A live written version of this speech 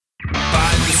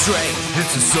strength,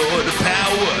 it's a sword of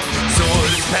power.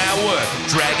 Sword is power,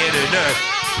 dragon and earth.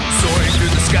 Soaring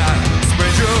through the sky,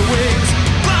 spread your wings.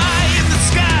 Fly in the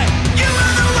sky, you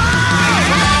are the one.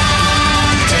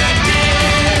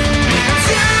 Protected,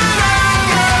 because you love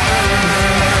the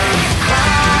earth.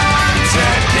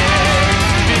 Protected,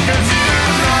 because you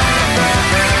love the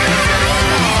earth.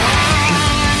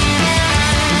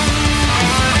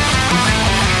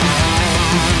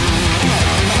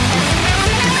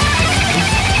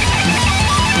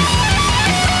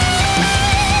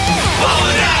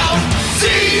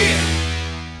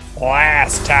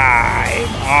 Last time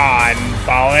on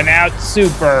Falling Out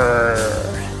Super.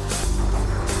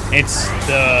 It's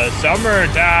the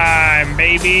summertime,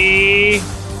 baby.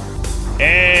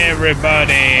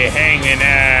 Everybody hanging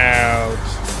out.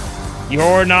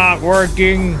 You're not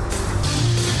working.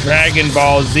 Dragon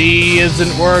Ball Z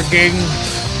isn't working.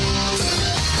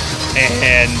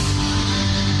 And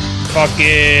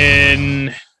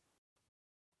fucking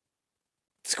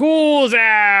school's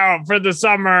out for the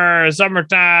summertime,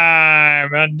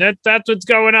 and that's what's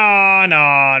going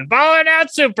on Falling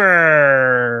Out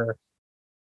Super.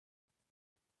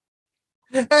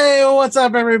 Hey, what's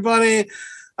up, everybody?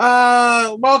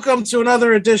 Welcome to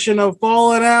another edition of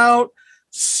Falling Out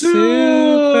Super.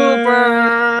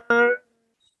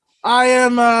 I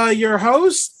am your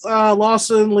host,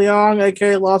 Lawson Leong,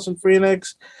 aka Lawson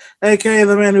Phoenix, aka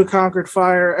the man who conquered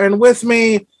fire, and with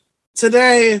me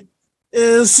today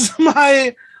is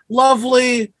my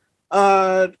lovely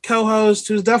co-host,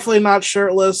 who's definitely not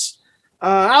shirtless,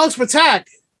 Alex Patak.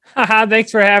 Thanks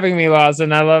for having me,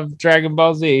 Lawson. I love Dragon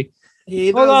Ball Z.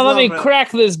 Hold on, let me crack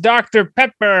this Dr.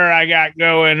 Pepper I got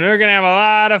going. We're going to have a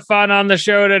lot of fun on the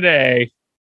show today.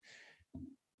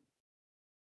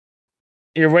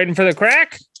 You're waiting for the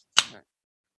crack?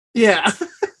 Yeah.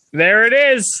 There it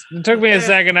is. It took me a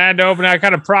second. I had to open it. I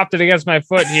kind of propped it against my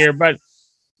foot here, but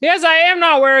yes, I am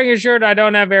not wearing a shirt. I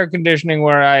don't have air conditioning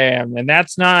where I am. And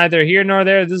that's neither here nor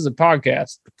there. This is a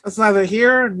podcast. It's neither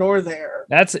here nor there.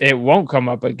 It won't come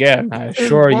up again. I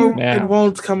assure you now. It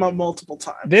won't come up multiple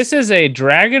times. This is a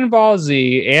Dragon Ball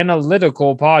Z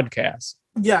analytical podcast.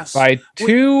 Yes. By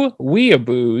two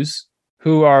weeaboos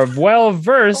who are well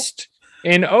versed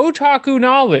in otaku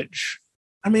knowledge.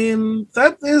 I mean,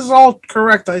 that is all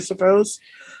correct, I suppose.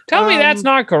 Tell me that's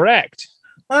not correct.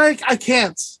 I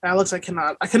can't, Alex. I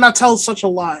cannot tell such a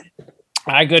lie.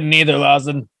 I couldn't either,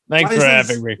 Lawson. Thanks for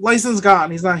having me. License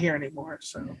gone. He's not here anymore.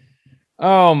 So.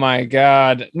 Oh my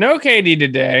God! No Katie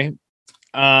today.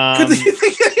 How long do you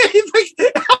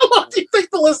think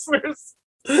the listeners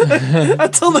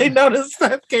until they notice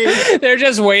that Katie? They're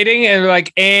just waiting and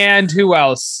like, and who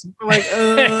else? Like,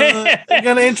 you're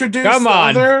gonna introduce. Come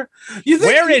on. Where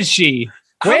is she?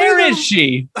 Where is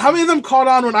she? How many of them caught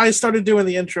on when I started doing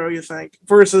the intro, you think,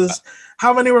 versus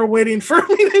how many were waiting for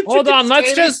me to hold on,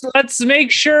 let's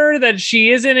make sure that she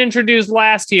isn't introduced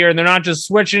last year and they're not just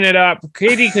switching it up.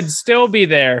 Katie could still be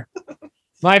there.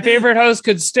 My favorite host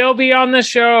could still be on the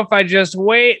show if I just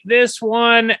wait this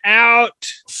one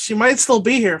out. She might still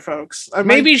be here, folks.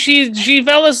 Maybe she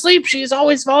fell asleep. She's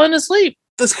always falling asleep.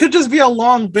 This could just be a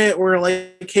long bit where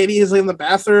like Katie is in the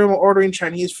bathroom ordering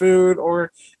Chinese food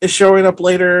or is showing up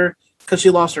later because she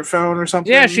lost her phone or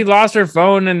something. Yeah, she lost her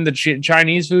phone in the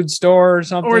Chinese food store or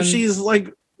something. Or she's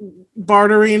like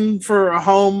bartering for a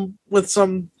home with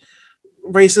some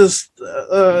racist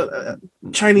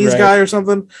Chinese guy or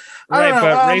something. I don't know.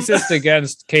 But racist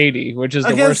against Katie, which is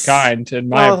the worst kind in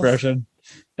my impression.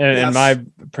 In my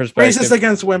perspective. Racist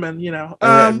against women, you know.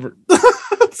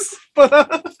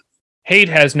 Hate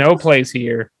has no place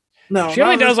here. No, she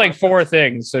only does like 4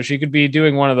 things, so she could be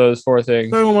doing one of those 4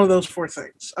 things. Doing one of those 4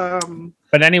 things.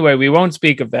 But anyway, we won't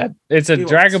speak of that. It's a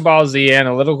Dragon Ball Z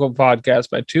analytical podcast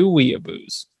by two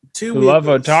weeaboos who love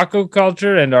otaku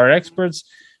culture and are experts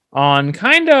on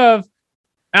kind of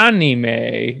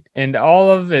anime and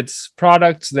all of its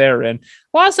products therein.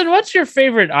 Lawson, what's your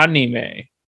favorite anime?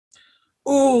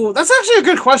 Ooh, that's actually a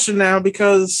good question now,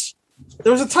 because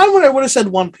there was a time when I would have said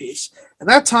One Piece, and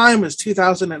that time is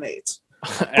 2008.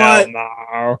 But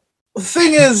no. The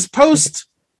thing is, post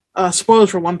spoilers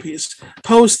for One Piece,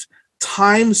 post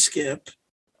time skip.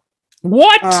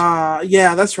 What?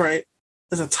 Yeah, that's right.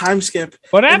 There's a time skip.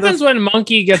 What happens when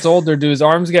Monkey gets older? Do his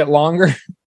arms get longer?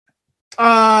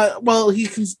 Well, he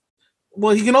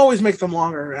can always make them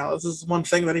longer now. This is one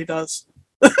thing that he does.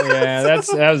 Yeah,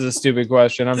 that was a stupid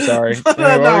question. I'm sorry. What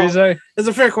were you saying? It's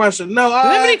a fair question. No,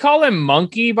 does anybody call him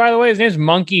Monkey? By the way, his name's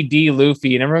Monkey D.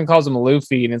 Luffy, and everyone calls him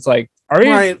Luffy. And it's like, are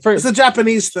you right? It's a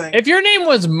Japanese thing. If your name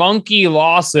was Monkey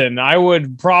Lawson, I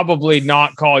would probably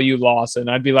not call you Lawson.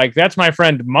 I'd be like, that's my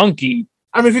friend Monkey.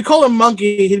 I mean, if you call him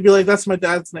Monkey, he'd be like, "That's my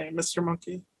dad's name, Mr.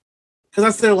 Monkey," because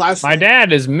that's their last My name.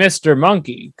 dad is Mr.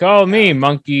 Monkey. Call me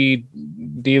Monkey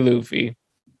D. Luffy.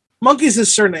 Monkey's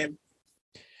his surname.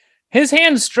 His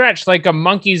hands stretch like a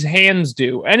monkey's hands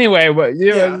do. Anyway, Well,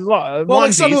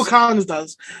 like Sun Wukong's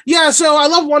does. Yeah, so I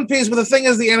love One Piece, but the thing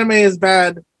is, the anime is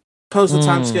bad post the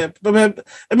time skip. But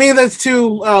I mean, that's too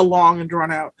long and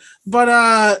drawn out.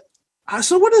 But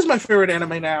so what is my favorite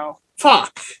anime now?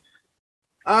 Fuck.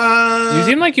 You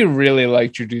seem like you really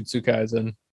like Jujutsu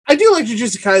Kaisen. I do like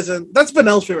Jujutsu Kaisen. That's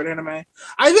Benel's favorite anime.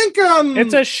 I think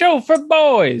it's a show for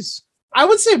boys. I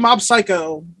would say Mob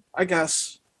Psycho, I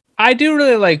guess. I do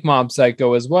really like Mob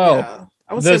Psycho as well. Yeah,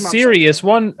 I would say the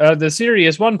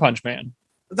serious One Punch Man.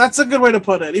 That's a good way to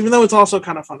put it, even though it's also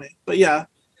kind of funny. But yeah.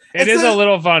 It is a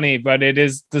little funny, but it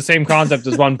is the same concept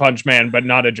as One Punch Man, but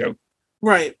not a joke.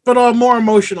 Right, but more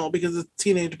emotional because it's a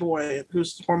teenage boy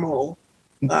who's hormonal.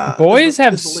 Boys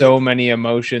have so many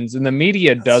emotions, and the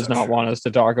media does not want us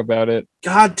to talk about it.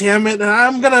 God damn it!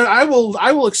 I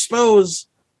will expose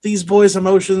these boys'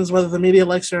 emotions, whether the media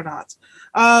likes it or not.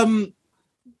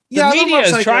 The media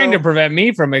is trying to prevent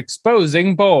me from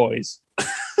exposing boys.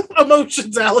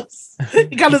 Emotions, Alex.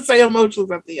 You gotta say emotions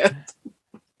at the end.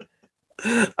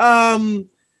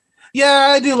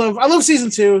 Yeah, I love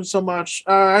season 2 so much.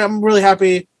 I'm really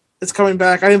happy it's coming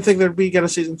back. I didn't think there'd be a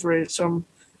season 3, so I'm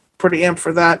pretty amped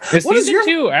for that. Is season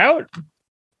 2 out?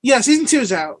 Yeah, season 2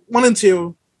 is out. 1 and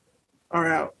 2 are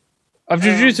out. Of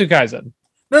Jujutsu Kaisen?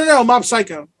 No, Mob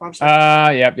Psycho. Yep.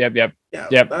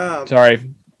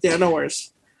 Sorry. Yeah, no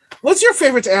worries. What's your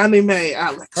favorite anime,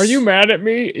 Alex? Are you mad at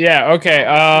me? Yeah, okay.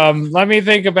 Let me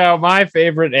think about my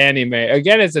favorite anime.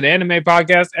 Again, it's an anime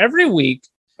podcast. Every week,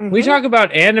 we talk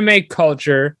about anime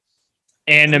culture,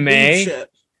 anime.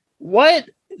 What?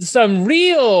 Some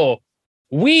real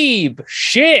weeb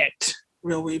shit.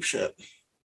 Real weeb shit.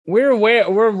 We're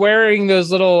wearing those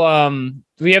little,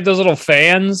 we have those little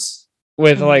fans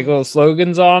with like little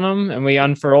slogans on them, and we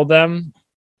unfurled them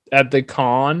at the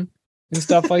con and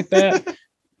stuff like that.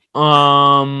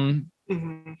 Oh,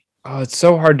 it's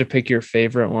so hard to pick your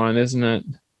favorite one, isn't it?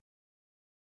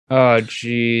 Oh,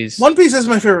 jeez. One Piece is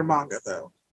my favorite manga,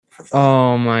 though.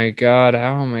 Oh my god,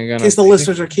 how am I gonna? In case the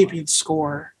listeners are keeping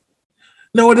score.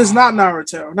 No, it is not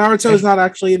Naruto. Naruto is not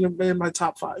actually in my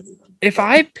top 5. Even. If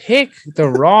I pick the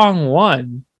wrong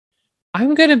one,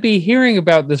 I'm gonna be hearing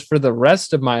about this for the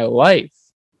rest of my life.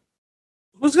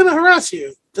 Who's gonna harass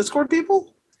you? Discord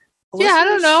people? Yeah, I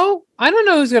don't know. I don't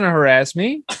know who's gonna harass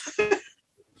me.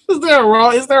 Is there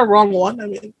a wrong one? I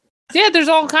mean, yeah, there's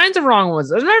all kinds of wrong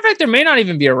ones. As a matter of fact, there may not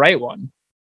even be a right one.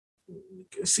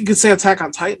 You could say Attack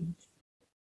on Titan.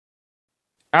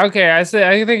 Okay, I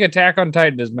think Attack on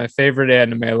Titan is my favorite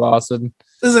anime, Lawson.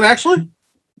 Is it actually?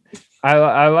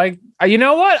 I like. You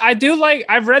know what? I do like.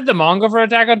 I've read the manga for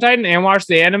Attack on Titan and watched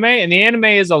the anime, and the anime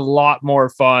is a lot more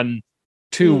fun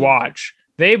to watch.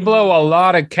 They blow a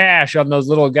lot of cash on those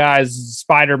little guys,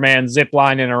 Spider-Man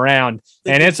ziplining around,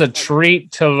 and it's a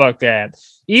treat to look at.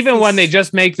 Even when they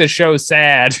just make the show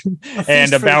sad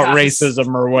and about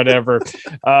racism or whatever.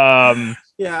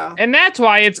 Yeah. And that's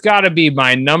why it's got to be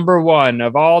my number 1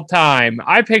 of all time.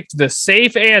 I picked the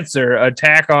safe answer,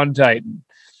 Attack on Titan.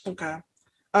 Okay.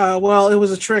 Well, it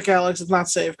was a trick, Alex. It's not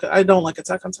safe. I don't like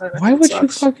Attack on Titan. Why would you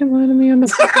fucking lie to me on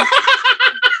the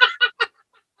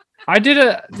I did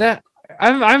that.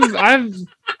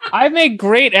 I make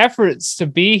great efforts to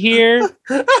be here.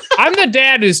 I'm the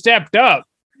dad who stepped up.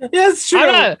 Yeah, it's true.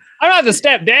 I'm not the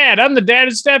stepdad. I'm the dad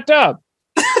who stepped up.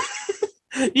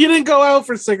 You didn't go out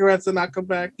for cigarettes and not come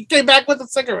back. You came back with the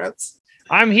cigarettes.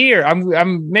 I'm here.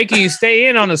 I'm making you stay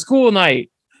in on a school night.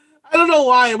 I don't know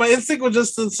why. My instinct was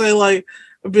just to say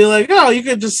be like, oh, you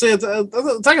could just say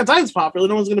Attack on Titan's popular.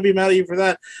 No one's going to be mad at you for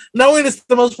that. Knowing it's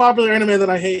the most popular anime that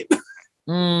I hate.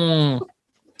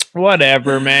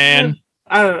 Whatever, man.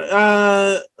 I don't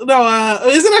know. No,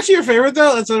 is it actually your favorite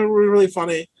though? That's really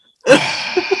funny.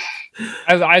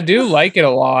 I do like it a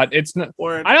lot. It's not.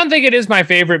 I don't think it is my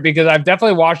favorite because I've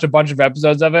definitely watched a bunch of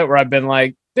episodes of it where I've been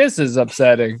like, "This is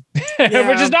upsetting,"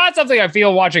 which is not something I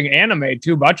feel watching anime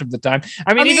too much of the time.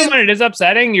 I mean, even when it is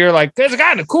upsetting, you're like, "It's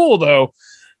kind of cool though."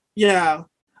 Yeah,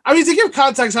 I mean, to give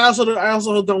context, I also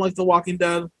don't like The Walking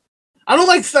Dead. I don't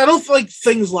like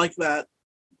things like that.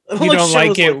 You don't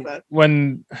like it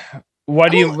when.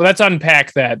 What do you? Let's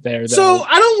unpack that there. Though. So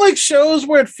I don't like shows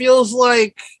where it feels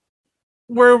like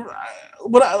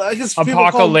what I guess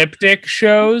apocalyptic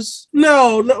shows.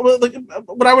 No, like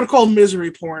what I would call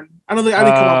misery porn. I don't think I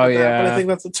didn't come up with that, but I think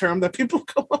that's a term that people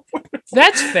come up with.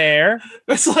 That's fair.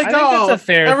 It's like that's a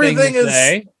fair everything thing to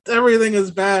say. Everything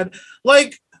is bad.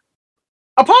 Like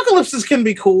apocalypses can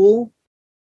be cool.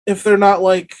 if they're not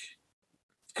like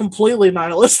completely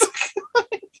nihilistic.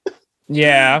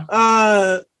 Yeah.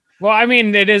 Well, I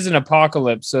mean, it is an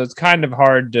apocalypse, so it's kind of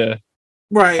hard to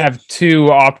have too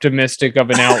optimistic of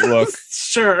an outlook.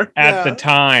 Sure. At the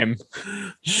time.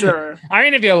 Sure. I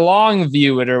mean, if you long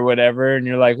view it or whatever, and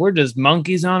you're like, we're just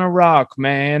monkeys on a rock,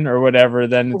 man, or whatever,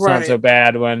 then it's not so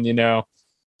bad when,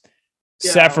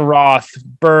 Sephiroth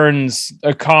burns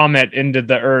a comet into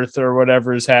the earth or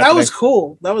whatever is happening. That was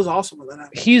cool. That was awesome when that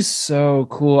happened. He's so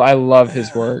cool. I love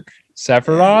his work.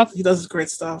 Sephiroth. Yeah, he does great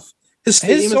stuff.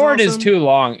 His sword is too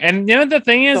long. And the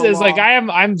thing is like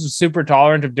I'm super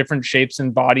tolerant of different shapes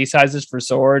and body sizes for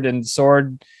sword, and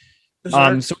sword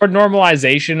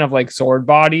normalization of like sword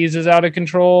bodies is out of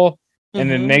control.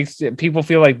 And it makes people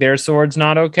feel like their sword's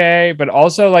not okay, but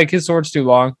also like his sword's too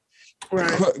long.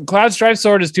 Right. Cloud Strife's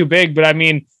sword is too big, but I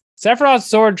mean, Sephiroth's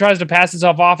sword tries to pass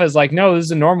itself off as like, no, this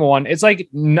is a normal one. It's like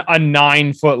a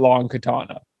 9 foot long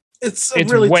katana. It's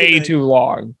really way too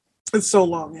long. It's so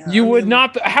long. Yeah. You would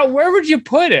not. Where would you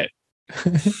put it?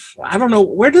 I don't know.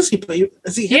 Where does he put it?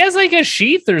 He has like a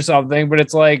sheath or something, but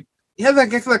it's like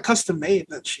that custom made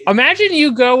that sheath. Imagine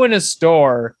you go in a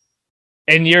store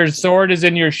and your sword is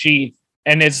in your sheath,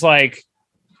 and it's like,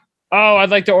 oh, I'd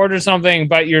like to order something,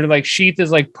 but your like sheath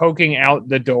is like poking out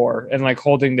the door and like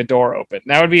holding the door open.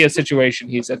 That would be a situation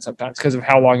he said sometimes because of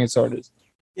how long his sword is.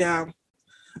 Yeah,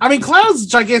 I mean, Cloud's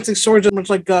gigantic sword is much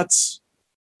like Guts.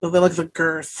 So they like the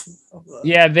girth.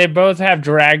 Yeah, they both have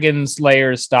Dragon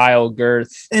Slayer style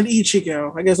girth. And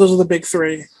Ichigo. I guess those are the big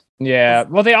three. Yeah.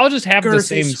 Well, they all just have the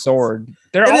same sword.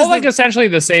 They're all like essentially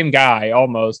the same guy,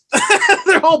 almost.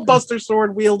 They're all Buster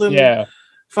Sword wielding. Yeah.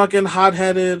 Fucking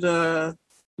hot-headed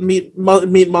meat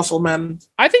muscle men.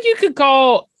 I think you could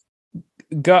call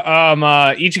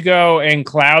Ichigo and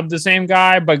Cloud the same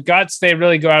guy, but Guts, they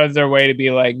really go out of their way to be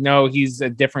like, no, he's a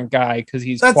different guy because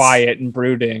he's quiet and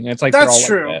brooding. It's like that's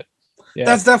true. Like that. Yeah.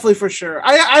 That's definitely for sure.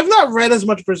 I've not read as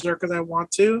much Berserk as I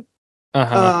want to.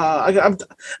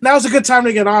 Now's a good time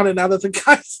to get on it now that the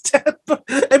guy's dead, but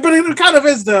it kind of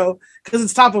is though because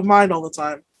it's top of mind all the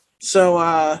time. So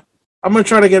I'm gonna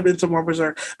try to get into more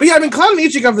Berserk. But yeah, I mean, Cloud and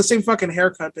Ichigo have the same fucking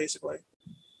haircut basically.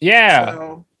 Yeah.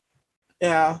 So,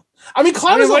 yeah. I mean,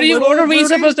 Cloud is what are we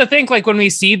supposed to think like when we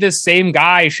see this same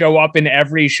guy show up in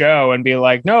every show and be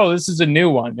like, no, this is a new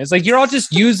one? It's like you're all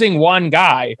just using one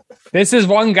guy. This is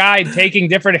one guy taking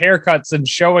different haircuts and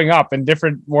showing up in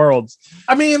different worlds.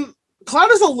 I mean,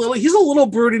 Cloud is he's a little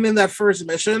brooding in that first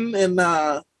mission in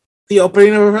the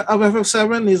opening of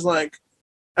FF7. He's like,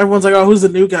 everyone's like, oh, who's the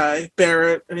new guy?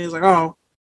 Barrett. And he's like, oh,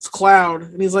 it's Cloud.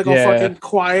 And he's like all fucking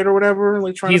quiet or whatever. And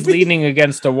like he's leaning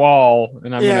against a wall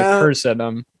and I'm going to curse at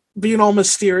him. Being all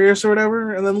mysterious or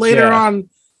whatever. And then later on,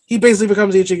 he basically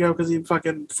becomes Ichigo because he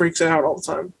fucking freaks out all the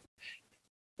time.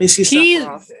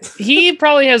 He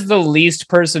probably has the least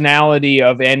personality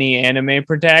of any anime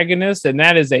protagonist, and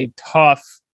that is a tough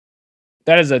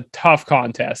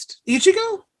contest.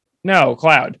 Ichigo? No,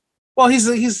 Cloud. Well, he's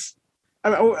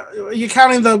are you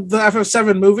counting the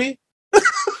FF7 movie?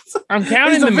 I'm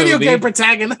counting he's the video movie. game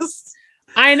protagonist.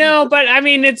 I know, but I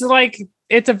mean, it's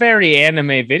a very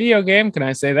anime video game. Can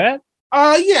I say that?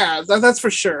 Yeah, that's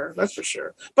for sure. That's for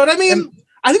sure. But I mean,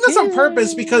 I think that's on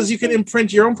purpose because you can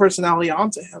imprint your own personality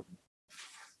onto him.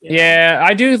 Yeah,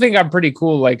 I do think I'm pretty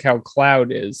cool, like how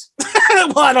Cloud is.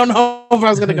 Well, I don't know if I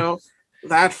was gonna go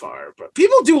that far, but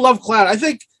people do love Cloud. I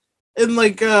think in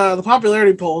like the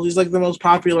popularity polls, he's like the most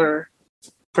popular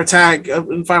protag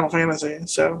in Final Fantasy.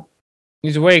 So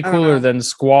he's way cooler than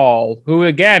Squall, who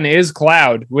again is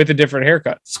Cloud with a different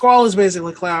haircut. Squall is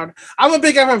basically Cloud. I'm a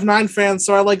big FF9 fan,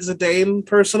 so I like Zidane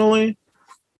personally.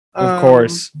 Of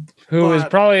course. Who is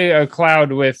probably a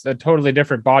Cloud with a totally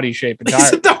different body shape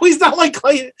entirely. He's not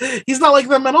like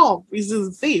them at all. He's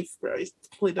a thief, bro. He's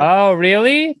completely different. Oh,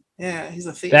 really? Yeah, he's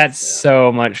a thief. That's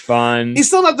so much fun. He's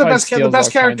still not the best. The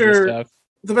best character.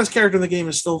 The best character in the game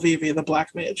is still Vivi, the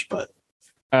Black Mage, but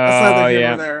that's neither here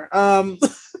nor there.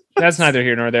 That's neither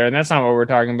here nor there, and that's not what we're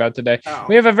talking about today. Oh.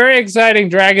 We have a very exciting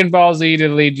Dragon Ball Z to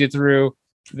lead you through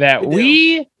that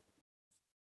we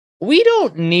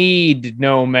don't need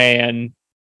no man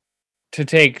to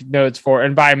take notes for,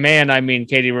 and by man I mean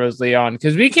Katie Rose Leon,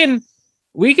 because we can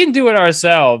do it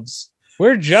ourselves.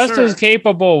 We're just as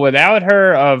capable without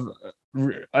her of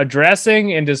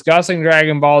addressing and discussing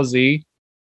Dragon Ball Z.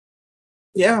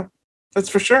 Yeah, that's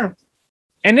for sure.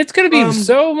 And it's going to be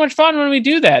so much fun when we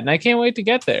do that, and I can't wait to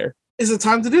get there. Is it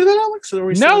time to do that, Alex?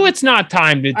 No, it's not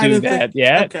time to do that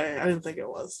yet. Okay, I didn't think it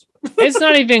was. It's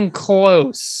not even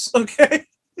close. Okay.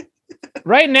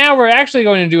 Right now, we're actually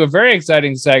going to do a very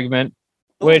exciting segment,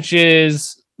 which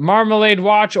is Marmalade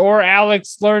Watch or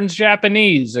Alex Learns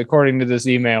Japanese, according to this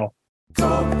email.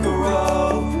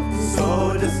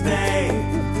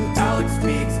 Alex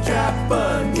speaks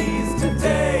Japanese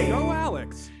today. Go,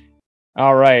 Alex.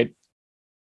 All right.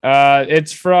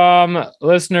 It's from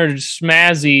listener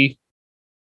Smazzy.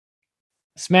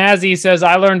 Smazzy says,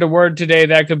 I learned a word today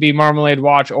that could be Marmalade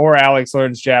Watch or Alex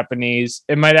Learns Japanese.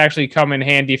 It might actually come in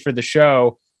handy for the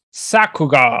show.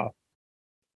 Sakuga.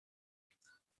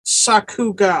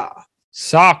 Sakuga.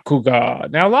 Sakuga.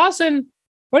 Now, Lawson,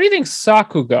 what do you think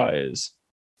Sakuga is?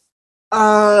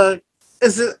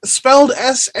 Is it spelled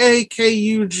Sakuga?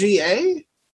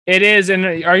 It is, and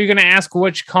are you going to ask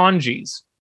which kanjis?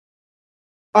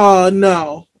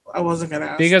 No, I wasn't going to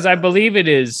ask. Because I believe it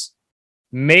is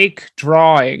make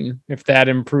drawing, if that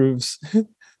improves.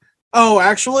 Oh,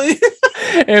 actually?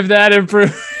 If that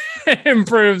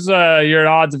improves your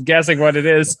odds of guessing what it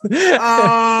is.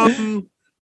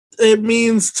 It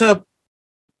means to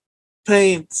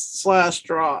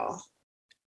paint/draw.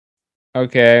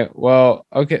 Okay, well,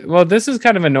 this is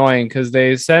kind of annoying because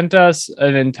they sent us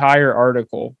an entire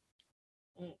article.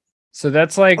 So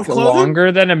that's like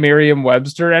longer than a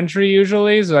Merriam-Webster entry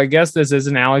usually. So I guess this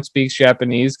isn't Alex Speaks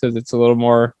Japanese because it's a little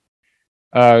more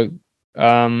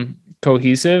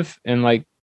cohesive and like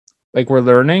we're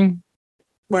learning.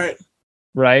 Right.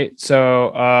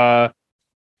 So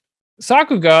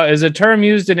Sakuga is a term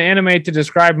used in anime to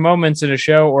describe moments in a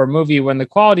show or movie when the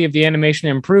quality of the animation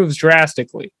improves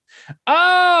drastically.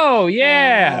 Oh,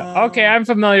 yeah. Okay, I'm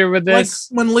familiar with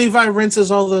this. Like when Levi rinses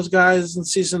all those guys in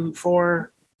season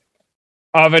 4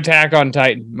 of Attack on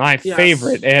Titan, my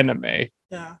favorite anime.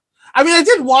 Yeah. I mean, I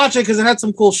did watch it because it had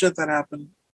some cool shit that happened.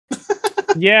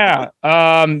 Yeah.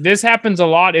 This happens a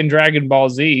lot in Dragon Ball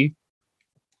Z.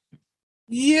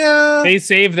 Yeah. They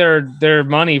save their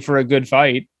money for a good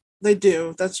fight. They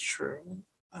do. That's true.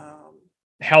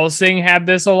 Hellsing had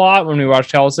this a lot when we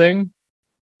watched Hellsing.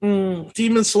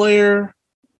 Demon Slayer.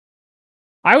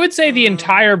 I would say the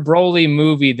entire Broly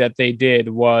movie that they did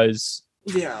was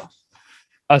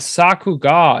a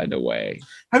Sakuga in a way.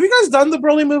 Have you guys done the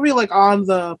Broly movie like on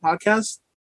the podcast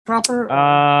proper?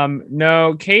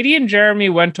 No. Katie and Jeremy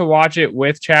went to watch it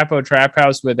with Chapo Trap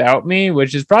House without me,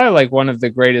 which is probably like one of the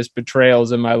greatest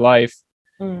betrayals in my life.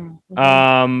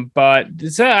 Mm-hmm. But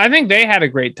I think they had a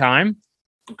great time.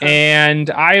 Okay.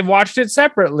 And I watched it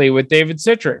separately with David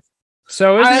Citrick.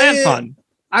 So isn't that fun?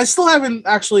 I still haven't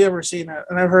actually ever seen it,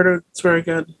 and I've heard it's very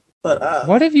good. But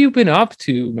what have you been up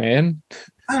to, man?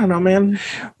 I don't know, man.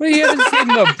 Well, you haven't seen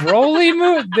the Broly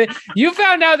movie? You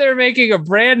found out they're making a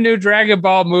brand new Dragon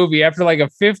Ball movie after like a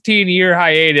 15-year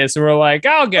hiatus, and we're like,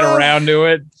 I'll get around to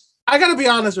it. I gotta be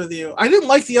honest with you. I didn't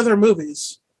like the other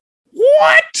movies.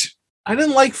 What? I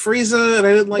didn't like Frieza, and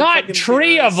I didn't like not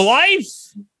Tree of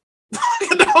Life. No,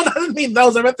 I didn't mean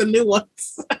those. I meant the new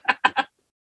ones.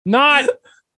 Not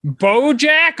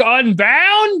BoJack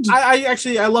Unbound?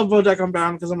 I love BoJack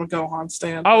Unbound because I'm a Gohan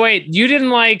stan. Oh wait, you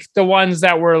didn't like the ones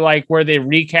that were like where they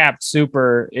recapped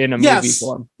Super in a movie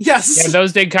form? Yes. Yeah,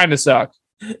 those did kind of suck.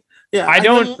 Yeah, I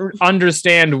don't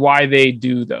understand why they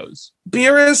do those.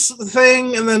 Beerus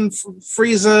thing, and then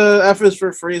Frieza. F is for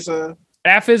Frieza.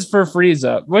 F is for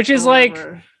Frieza, which is like,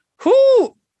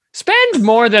 who spend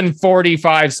more than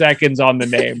 45 seconds on the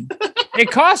name? It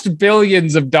cost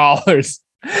billions of dollars.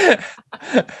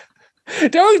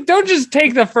 Don't just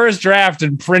take the first draft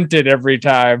and print it every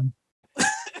time.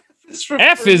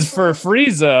 F is for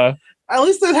Frieza. At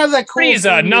least they have that cool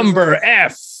Frieza number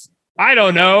F. I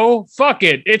don't know. Fuck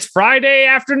it. It's Friday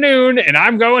afternoon and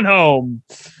I'm going home.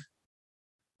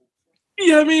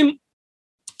 Yeah, I mean,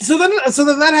 so then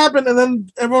that happened, and then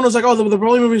everyone was like, "Oh, the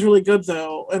Broly movie's really good,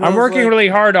 though." And I'm working really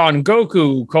hard on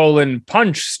Goku: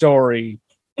 Punch Story.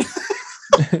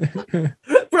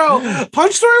 Bro,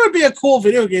 Punch Story would be a cool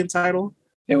video game title.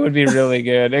 It would be really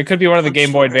good. It could be one of the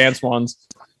Game Boy Advance ones.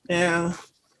 Yeah,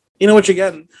 you know what you're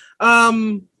getting.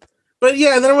 But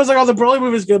yeah, and then it was like, "Oh, the Broly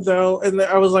movie's good, though," and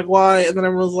I was like, "Why?" And then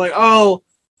everyone was like, "Oh,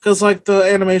 because like the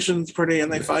animation's pretty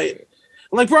and they fight."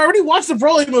 I'm like, bro, I already watched the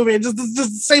Broly movie. It's just the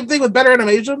same thing with better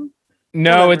animation.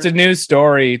 No, whatever. It's a new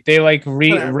story. They like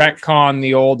retcon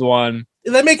the old one.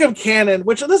 They make them canon,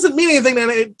 which doesn't mean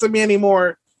anything to me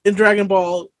anymore in Dragon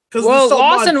Ball. Well,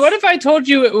 Lawson, what if I told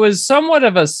you it was somewhat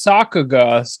of a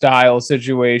Sakuga style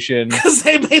situation? Because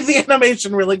they made the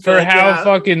animation really good. For how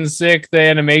fucking sick the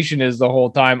animation is the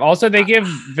whole time. Also, they give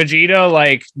Vegeta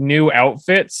like new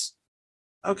outfits.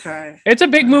 Okay. It's a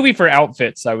big movie for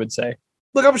outfits, I would say.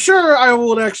 Look, I'm sure I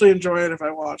would actually enjoy it if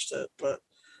I watched it, but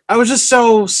I was just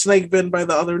so snake bitten by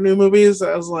the other new movies that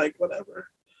I was like, whatever.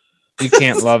 You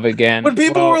can't love again. When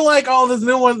people were like, "Oh, this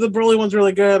new one, the Broly one's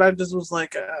really good," I just was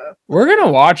like, "We're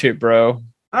gonna watch it, bro."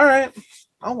 All right,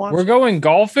 I'll watch. We're going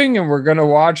golfing, and we're gonna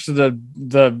watch the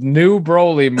new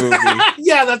Broly movie.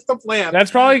 Yeah, that's the plan.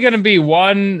 That's probably gonna be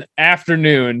one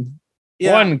afternoon,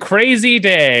 one crazy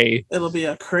day. It'll be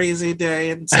a crazy day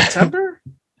in September.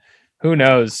 Who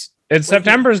knows?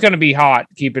 September is gonna be hot.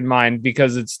 Keep in mind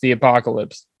because it's the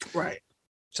apocalypse. Right.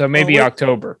 So maybe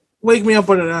October. Wake me up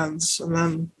when it ends, and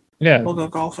then. Yeah, we'll go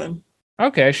golfing.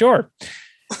 Okay, sure.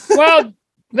 Well,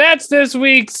 that's this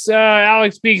week's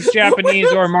Alex Speaks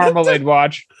Japanese or Marmalade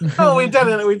Watch. Oh, we did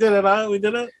it. We did it, huh? We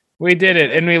did it. We did it,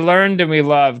 and we learned and we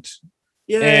loved.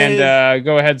 Yay. And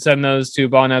go ahead, send those to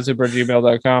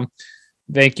ballandoutsuper@gmail.com.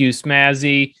 Thank you,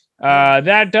 Smazzy.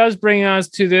 That does bring us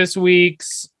to this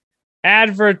week's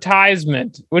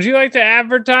advertisement. Would you like to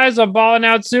advertise on Ballin'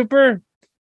 Out Super?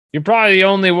 You're probably the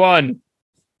only one.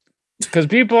 Because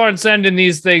people aren't sending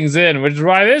these things in, which is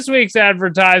why this week's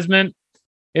advertisement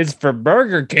is for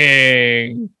Burger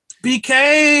King.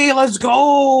 BK, let's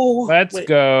go. Let's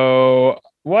go.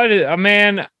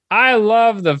 Man, I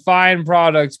love the fine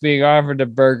products being offered to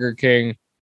Burger King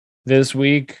this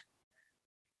week.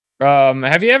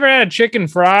 Have you ever had a chicken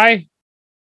fry?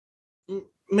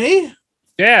 Me?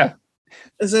 Yeah.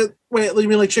 Is it, you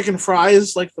mean like chicken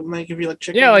fries? Like when they give you like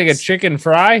chicken? Yeah, like a chicken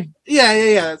fry?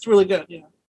 Yeah. It's really good. Yeah.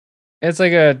 It's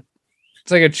like a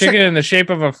chicken in the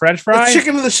shape of a French fry. A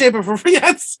chicken in the shape of a fry.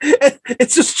 Yes,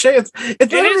 it's just it's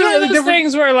really one of those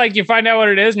things where like you find out what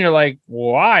it is and you're like,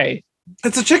 why?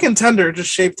 It's a chicken tender, just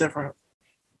shaped different.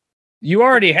 You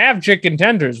already have chicken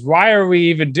tenders. Why are we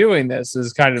even doing this?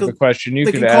 Is kind of the question you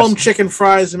could ask. They can call them chicken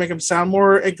fries to make them sound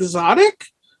more exotic.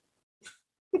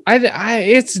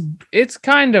 It's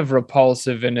kind of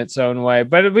repulsive in its own way,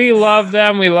 but we love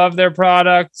them. We love their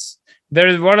products.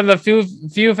 They're one of the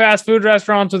few fast food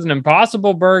restaurants with an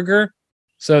Impossible Burger.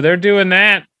 So they're doing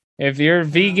that. If you're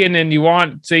vegan and you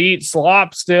want to eat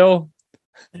slop still,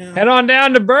 head on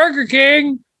down to Burger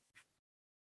King.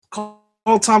 Call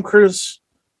Tom Cruise.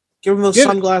 Give him those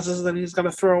sunglasses that he's got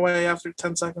to throw away after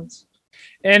 10 seconds.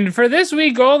 And for this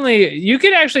week only, you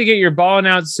can actually get your Ballin'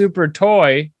 Out Super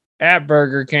toy at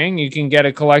Burger King. You can get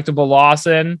a collectible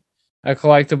Lawson, a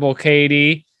collectible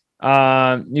Katie.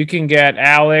 You can get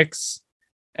Alex,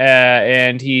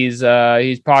 and he's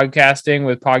podcasting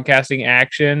with Podcasting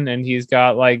Action, and he's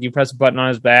got like you press a button on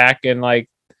his back, and like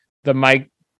the mic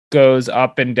goes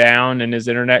up and down, and his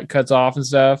internet cuts off and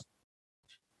stuff.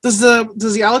 Does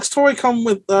the Alex toy come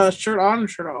with shirt on and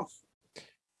shirt off?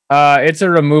 It's a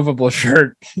removable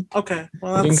shirt. Okay,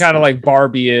 well, you can kind of like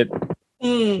Barbie it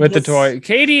with the toy.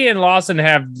 Katie and Lawson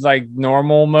have like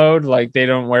normal mode, like they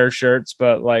don't wear shirts,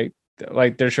 but like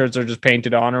their shirts are just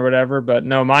painted on or whatever. But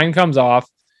no, mine comes off.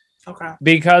 Okay.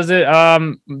 Because it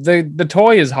the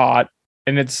toy is hot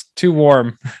and it's too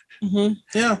warm. Mm-hmm.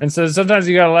 Yeah. And so sometimes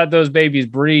you gotta let those babies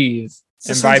breathe.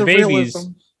 And by babies,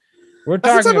 we're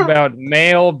talking about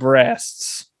male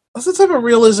breasts. That's the type of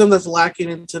realism that's lacking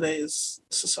in today's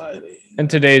society. In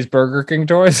today's Burger King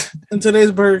toys? In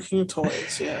today's Burger King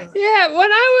toys, yeah. Yeah,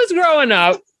 when I was growing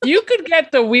up, you could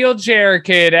get the wheelchair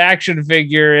kid action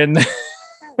figure in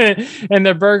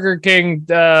the Burger King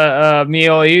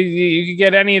meal. You could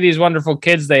get any of these wonderful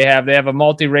kids they have. They have a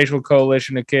multiracial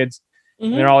coalition of kids.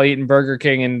 Mm-hmm. They're all eating Burger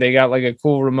King, and they got like a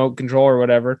cool remote control or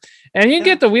whatever. And you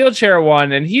get the wheelchair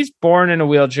one, and he's born in a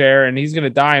wheelchair, and he's going to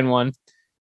die in one.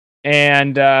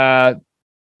 And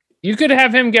you could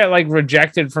have him get like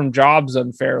rejected from jobs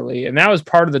unfairly, and that was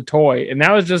part of the toy. And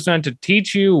that was just meant to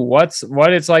teach you what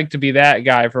it's like to be that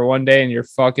guy for one day in your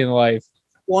fucking life.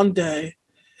 One day.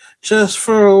 Just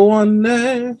for one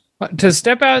day. To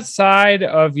step outside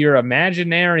of your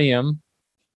imaginarium,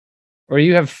 where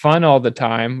you have fun all the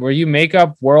time, where you make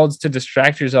up worlds to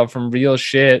distract yourself from real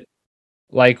shit,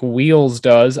 like Wheels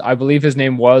does. I believe his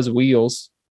name was Wheels.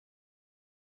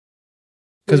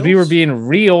 Because we were being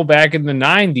real back in the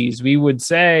 90s. We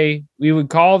would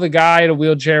call the guy in a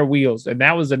wheelchair Wheels, and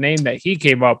that was the name that he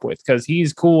came up with because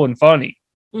he's cool and funny.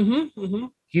 Mm-hmm, mm-hmm.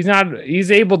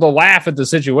 He's able to laugh at the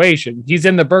situation. He's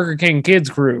in the Burger King kids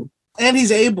crew. And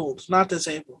he's abled, not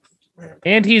disabled.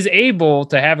 And he's able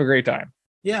to have a great time.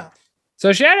 Yeah.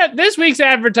 So shout out, this week's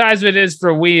advertisement is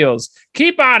for Wheels.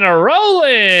 Keep on a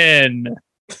rolling.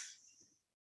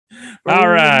 All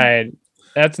right.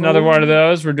 That's another one of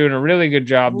those. We're doing a really good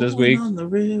job this week.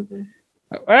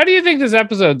 How do you think this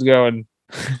episode's going?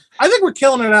 I think we're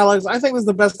killing it, Alex. I think this is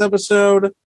the best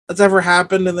episode that's ever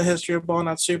happened in the history of Ballin'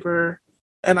 Out Super.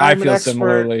 And I'm an expert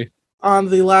similarly on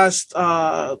the last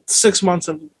 6 months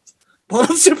of Ballin'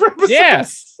 Out Super episodes. Yeah.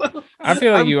 I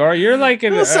feel like you are. You're like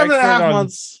an 7.5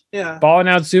 months. Yeah. Balling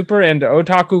Out Super and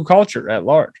otaku culture at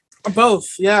large.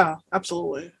 Both. Yeah,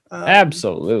 absolutely.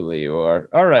 Absolutely, you are.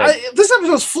 All right. This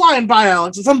episode's flying by,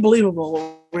 Alex. It's unbelievable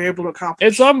what we're able to accomplish.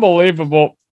 It's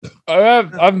unbelievable.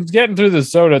 I'm getting through the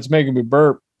soda. It's making me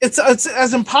burp. It's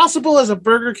as impossible as a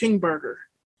Burger King burger.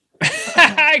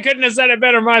 I couldn't have said it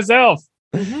better myself.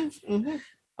 Mm-hmm, mm-hmm.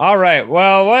 All right.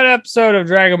 Well, what episode of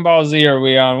Dragon Ball Z are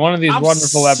we on? One of these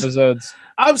wonderful episodes.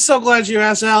 I'm so glad you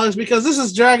asked, Alex, because this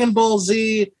is Dragon Ball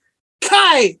Z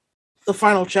Kai, the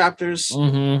final chapters,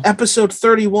 episode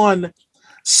 31.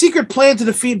 Secret plan to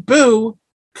defeat Buu,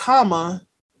 comma,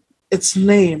 its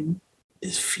name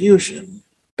is Fusion.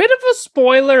 Bit of a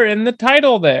spoiler in the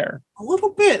title there. A little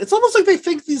bit. It's almost like they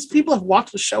think these people have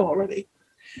watched the show already.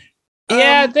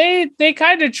 Yeah, they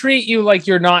kind of treat you like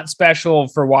you're not special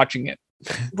for watching it.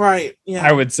 Right, yeah.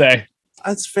 I would say.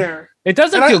 That's fair. It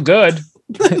doesn't feel good.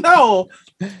 No.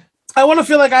 I want to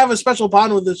feel like I have a special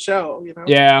bond with this show, you know?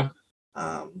 Yeah.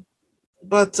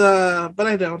 But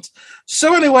I don't.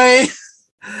 So anyway,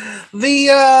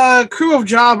 the crew of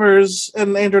jobbers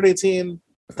in Android 18,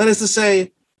 that is to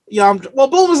say,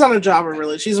 Bulma's not a jobber,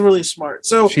 really. She's really smart.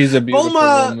 So she's a beautiful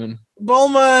woman.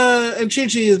 Bulma and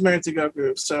Chi-Chi is married to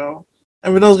Goku, so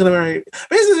and Vidal's gonna marry.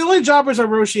 Basically, the only jobbers are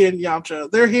Roshi and Yamcha.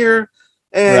 They're here,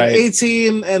 and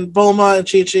 18 and Bulma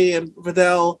and Chi-Chi and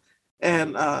Vidal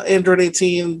and Android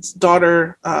 18's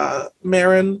daughter,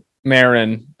 Marin.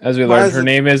 Marin, as we learned, her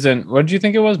name isn't. What did you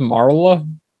think it was? Marla? I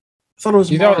thought it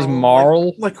was. You thought it was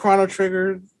Marl? Like Chrono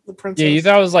Trigger, the princess. Yeah, you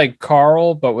thought it was like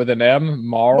Carl, but with an M.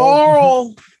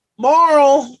 Marl.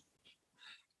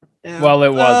 Yeah. Well,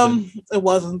 it wasn't. It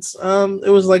wasn't. It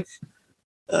was like,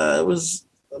 it was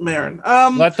Marin.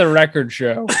 Let the record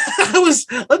show. Let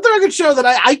the record show that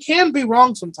I can be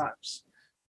wrong sometimes.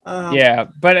 Yeah,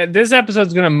 but this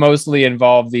episode's going to mostly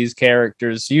involve these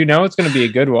characters. So it's going to be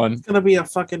a good one. It's going to be a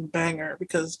fucking banger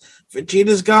because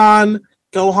Vegeta's gone.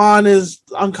 Gohan is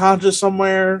unconscious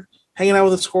somewhere, hanging out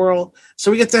with a squirrel.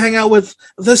 So we get to hang out with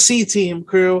the C-Team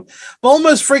crew.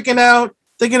 Bulma's freaking out,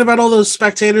 thinking about all those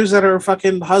spectators that are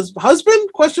fucking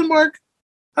husband? Question mark.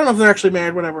 I don't know if they're actually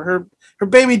married. Whatever. Her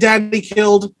baby daddy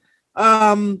killed.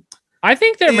 I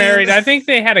think they're married. I think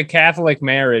they had a Catholic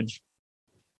marriage.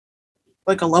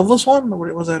 Like a loveless one?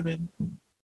 What does that mean?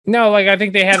 No, like I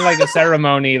think they had like a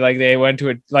ceremony. Like they went to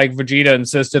it. Like Vegeta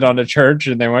insisted on a church,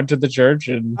 and they went to the church.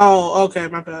 And oh, okay,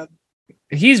 my bad.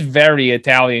 He's very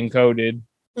Italian coded.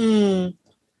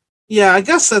 Yeah, I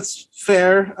guess that's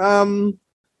fair.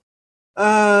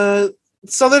 So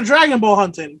they're Dragon Ball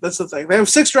hunting. That's the thing. They have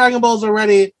 6 Dragon Balls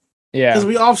already. Yeah, because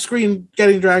we off screen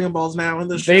getting Dragon Balls now in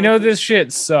this show. They know this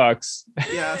shit sucks.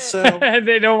 Yeah, so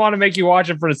they don't want to make you watch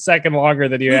it for a second longer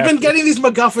than you have. We've been getting these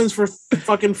MacGuffins for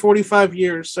fucking 45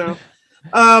 years. So,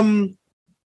 Videl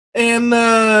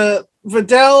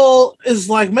is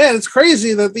like, man, it's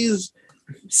crazy that these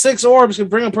 6 orbs can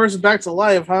bring a person back to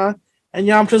life, huh? And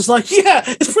Yamcha's like, yeah,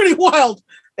 it's pretty wild.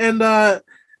 And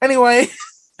anyway.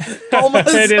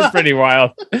 It is pretty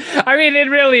wild. I mean,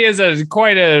 it really is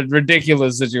quite a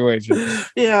ridiculous situation.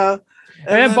 Yeah.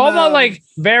 And Bulma like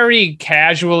very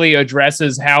casually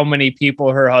addresses how many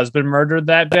people her husband murdered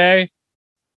that day.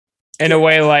 In a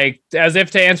way, like as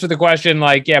if to answer the question,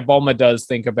 like, yeah, Bulma does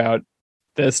think about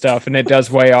this stuff and it does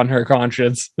weigh on her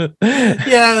conscience.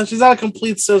 Yeah, she's not a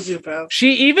complete sociopath.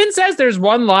 She even says there's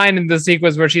one line in the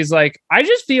sequence where she's like, I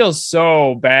just feel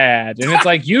so bad. And it's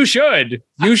like, you should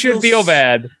feel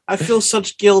bad. I feel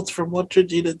such guilt from what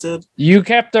Vegeta did. You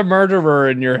kept a murderer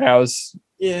in your house.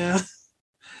 Yeah.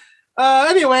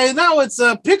 Anyway, now it's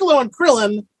Piccolo and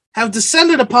Krillin have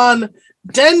descended upon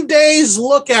Dende's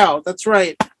lookout. That's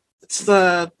right. It's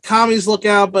the Kami's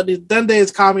lookout, but Dende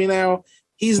is Kami now.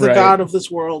 He's the god of this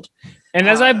world. And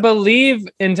as I believe,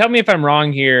 and tell me if I'm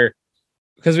wrong here,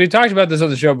 because we talked about this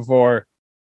on the show before,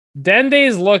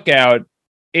 Dende's lookout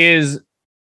is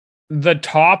the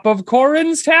top of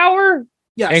Korin's tower?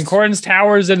 Yes. And Korin's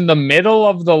tower is in the middle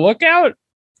of the lookout?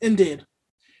 Indeed.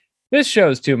 This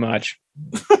show's too much.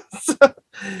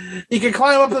 You can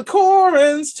climb up the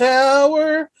Korin's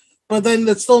tower, but then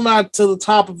it's still not to the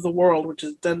top of the world, which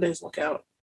is Dende's lookout,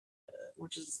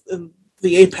 which is in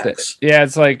the apex. Yeah,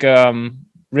 it's like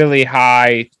really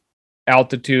high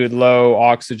altitude, low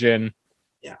oxygen.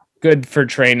 Yeah. Good for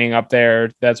training up there.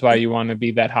 That's why you want to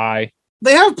be that high.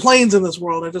 They have planes in this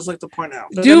world, I'd just like to point out.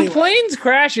 But Do anyway. planes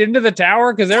crash into the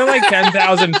tower? Because they're like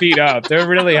 10,000 feet up. They're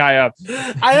really high up.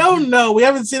 I don't know. We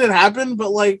haven't seen it happen,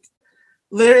 but like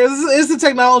there is the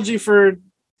technology for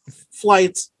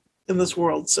flight in this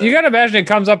world. So you got to imagine it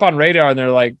comes up on radar and they're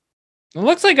like, it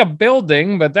looks like a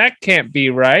building, but that can't be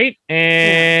right.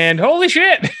 And holy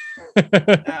shit.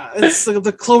 It's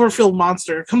the Cloverfield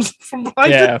monster. It comes from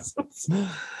behind us.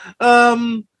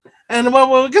 And when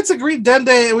we get to greet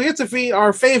Dende, we get to meet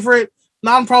our favorite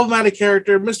non-problematic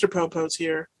character, Mr. Popo's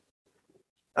here.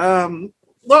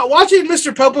 Watching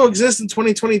Mr. Popo exist in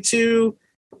 2022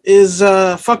 is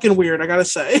fucking weird, I gotta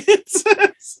say.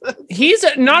 He's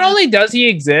not only does he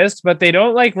exist, but they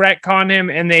don't like retcon him,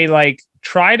 and they like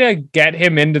try to get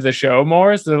him into the show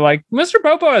more. So they're like, Mr.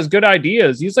 Popo has good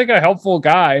ideas. He's like a helpful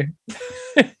guy.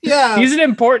 Yeah. He's an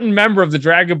important member of the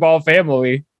Dragon Ball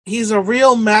family. He's a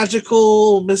real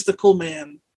magical, mystical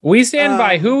man. We stand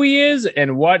by who he is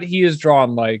and what he is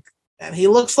drawn like. And he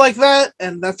looks like that,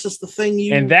 and that's just the thing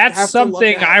you And that's have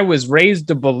something I was raised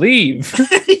to believe.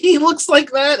 He looks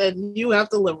like that, and you have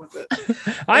to live with it.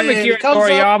 I'm Akira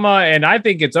Toriyama, and I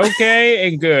think it's okay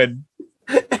and good.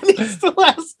 And he still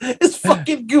has his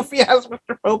fucking goofy ass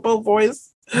Mr. Popo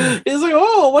voice. He's like,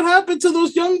 oh, what happened to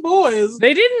those young boys?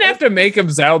 They didn't have to make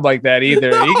him sound like that either.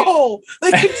 No,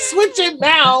 they can switch it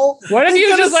now. What if he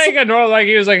was just like a normal, like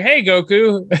he was like, hey,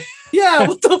 Goku. Yeah,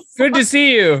 what the fuck? Good to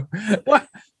see you. What?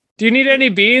 Do you need any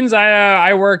beans?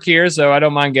 I work here, so I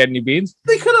don't mind getting you beans.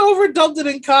 They could have overdubbed it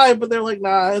in Kai, but they're like,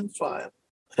 nah, it's fine.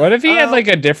 What if he had like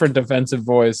a different defensive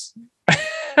voice?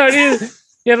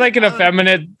 He had like an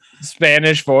effeminate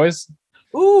Spanish voice.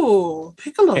 Ooh,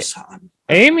 Piccolo-san.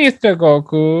 Hey, Mr.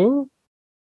 Goku.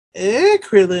 Hey,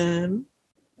 Krillin.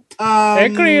 Hey,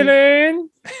 Krillin.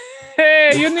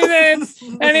 Hey, you need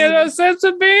any of those sets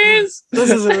of beans?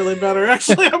 This isn't really better,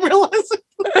 actually, I'm realizing.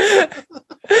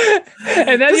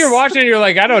 And then you're watching, you're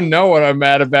like, I don't know what I'm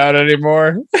mad about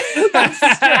anymore. That's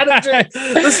the strategy.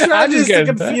 The strategy is to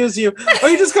confuse you. Or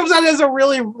he just comes out as a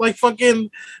really like fucking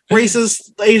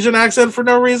racist Asian accent for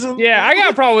no reason. Yeah, I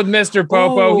got a problem with Mr.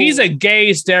 Popo. Ooh. He's a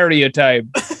gay stereotype.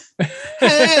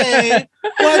 Hey,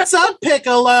 what's up,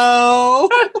 Piccolo?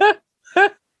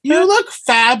 You look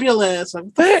fabulous.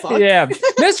 What the fuck? Yeah,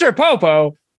 Mr.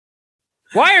 Popo,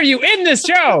 why are you in this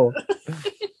show?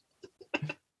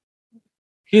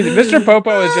 Mr.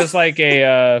 Popo is just like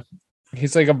a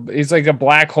he's like a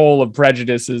black hole of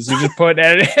prejudices. You just put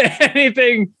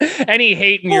anything, any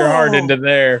hate in your heart into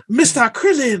there. Mr.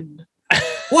 Krillin,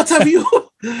 what have you?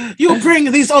 You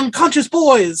bring these unconscious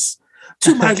boys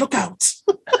to my lookout.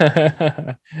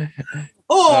 I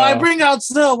bring out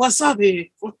the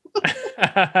wasabi.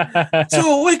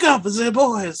 So wake up, the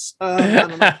boys.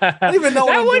 I don't even know.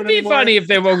 That would be funny if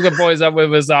they woke the boys up with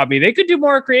wasabi. They could do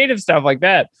more creative stuff like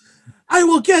that. I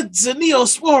will get the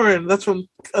Neosporin. That's from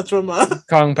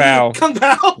Kung Pao. Kung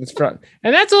Pao.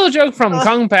 And that's a little joke from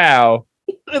Kung Pao.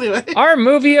 Anyway, our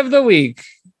movie of the week.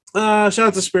 Shout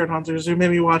out to Spirit Hunters who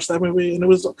made me watch that movie, and it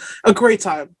was a great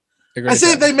time. I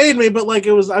say they made me, but like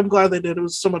it was. I'm glad they did. It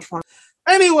was so much fun.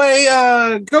 Anyway,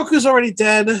 Goku's already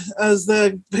dead, as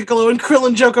the Piccolo and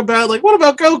Krillin joke about. Like, what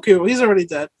about Goku? He's already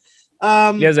dead.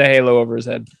 He has a halo over his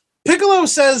head. Piccolo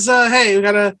says, "Hey, we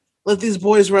gotta let these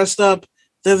boys rest up.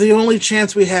 They're the only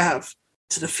chance we have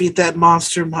to defeat that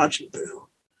monster Majin Buu."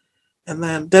 And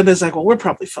then Dende's like, well, we're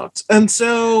probably fucked. And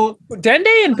so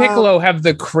Dende and Piccolo have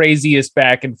the craziest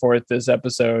back and forth this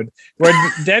episode, where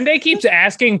Dende keeps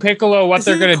asking Piccolo what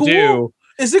they're going to do.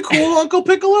 Is it cool, Uncle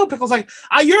Piccolo? Piccolo's like,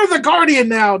 you're the guardian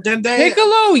now, Dende.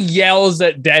 Piccolo yells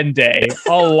at Dende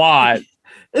a lot.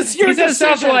 It's your decision. He says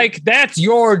stuff like, that's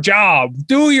your job.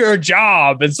 Do your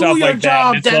job and stuff like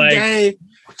that. It's Dende. Like,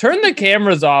 turn the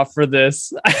cameras off for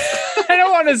this. I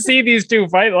don't want to see these two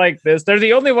fight like this. They're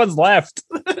the only ones left.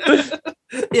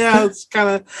 Yeah, it's kind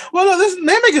of... Well, no, this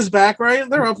Namek is back, right?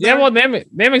 They're up there. Yeah, well,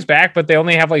 Namek's back, but they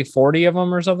only have like 40 of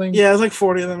them or something. Yeah, it's like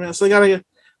 40 of them. Yeah. So they gotta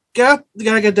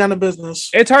get down to business.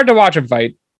 It's hard to watch them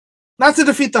fight. Not to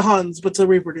defeat the Huns, but to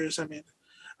reproduce, I mean.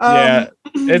 Yeah,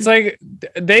 it's like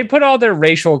they put all their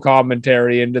racial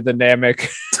commentary into the Namek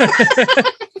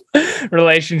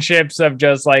relationships of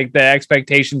just like the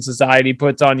expectation society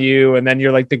puts on you, and then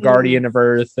you're like the guardian of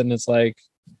Earth, and it's like,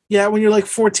 yeah, when you're like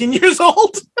 14 years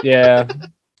old. Yeah,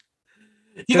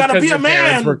 you gotta be a man.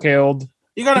 Parents were killed.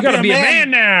 You gotta be a man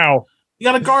now. You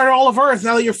gotta guard all of Earth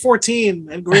now that you're 14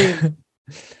 and green.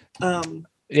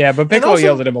 Yeah, but Piccolo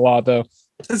yelled at him a lot though.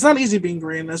 It's not easy being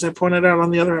green, as I pointed out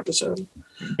on the other episode.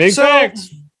 Big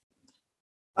facts.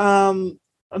 No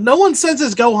one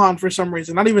senses Gohan for some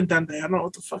reason. Not even Dende. I don't know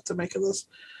what the fuck to make of this.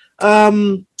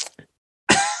 Then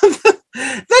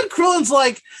Krillin's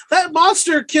like, that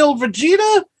monster killed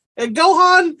Vegeta and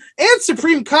Gohan and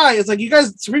Supreme Kai. It's like, you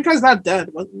guys, Supreme Kai's not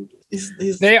dead.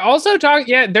 They also talk.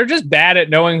 Yeah, they're just bad at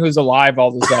knowing who's alive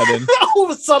all of a sudden. All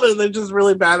of a sudden, they're just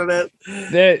really bad at it.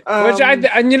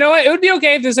 And you know what? It would be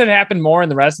okay if this had happened more in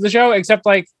the rest of the show, except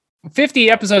like 50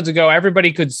 episodes ago,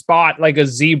 everybody could spot like a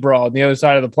zebra on the other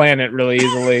side of the planet really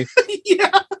easily.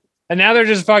 Yeah. And now they're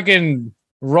just fucking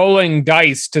rolling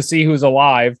dice to see who's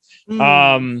alive.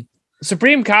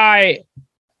 Supreme Kai,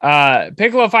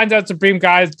 Piccolo finds out Supreme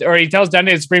Kai's, or he tells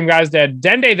Dende Supreme Kai's dead.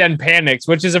 Dende then panics,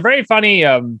 which is a very funny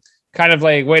kind of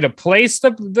like way to place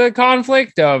the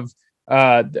conflict of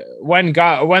when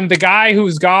the guy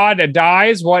who's God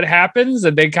dies, what happens?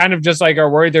 And they kind of just like are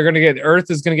worried Earth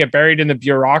is gonna get buried in the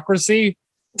bureaucracy.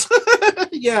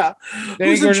 Yeah.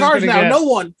 Who's in charge now? No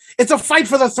one. It's a fight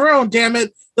for the throne, damn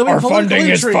it. Our funding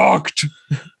is fucked.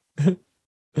 The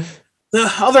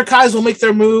other Kais will make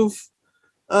their move.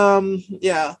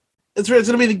 Yeah. It's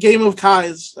gonna be the Game of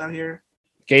Kais out here.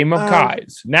 Game of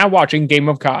Kais. Now watching Game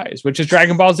of Kais, which is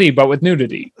Dragon Ball Z, but with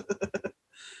nudity.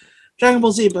 Dragon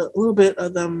Ball Z, but a little bit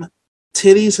of them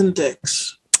titties and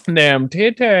dicks. Damn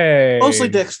titties. Mostly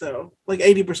dicks, though. Like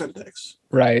 80% dicks.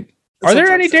 Right. Are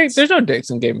there any dicks? There's no dicks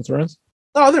in Game of Thrones.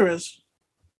 Oh, there is.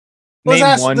 There's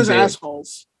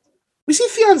assholes. We see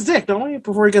Theon's dick, don't we?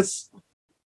 Before he gets...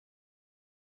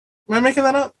 Am I making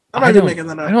that up? I might be making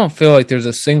that up. I don't feel like there's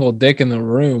a single dick in the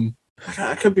room.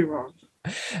 I could be wrong.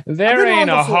 There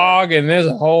ain't a hog in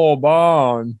this whole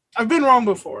barn. I've been wrong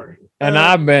before. And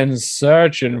I've been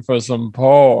searching for some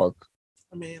pork.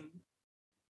 I mean,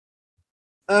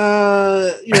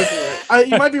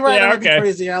 you might be right. Yeah, I might be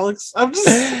crazy, Alex. I'm just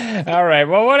all right.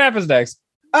 Well, what happens next?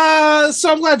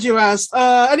 So I'm glad you asked.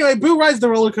 Anyway, Boo rides the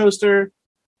roller coaster.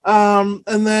 And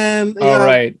then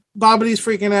right. Bobity's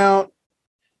freaking out.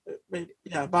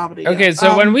 Yeah, Bobbity. Okay, yeah.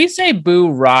 So when we say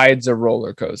Boo rides a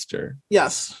roller coaster,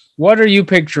 yes. What are you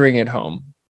picturing at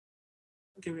home?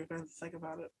 I'll give you a minute to think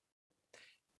about it.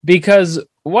 Because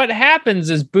what happens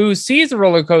is Boo sees a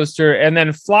roller coaster and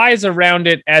then flies around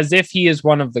it as if he is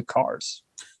one of the cars.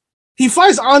 He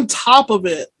flies on top of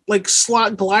it, like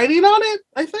gliding on it,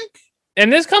 I think.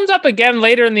 And this comes up again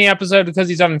later in the episode because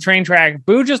he's on a train track.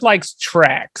 Boo just likes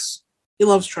tracks. He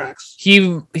loves tracks.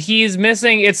 He's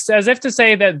missing. It's as if to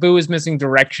say that Boo is missing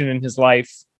direction in his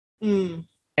life. And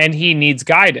he needs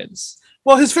guidance.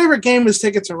 Well, his favorite game is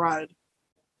Ticket to Ride.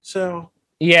 So...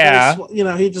 yeah,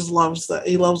 he just loves that.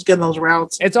 He loves getting those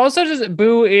routes. It's also just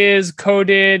Boo is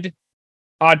coded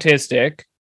autistic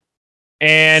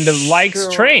and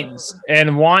likes trains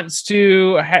and wants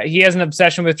to. He has an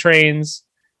obsession with trains,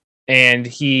 and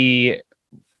he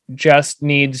just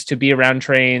needs to be around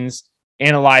trains,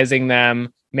 analyzing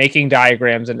them, making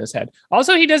diagrams in his head.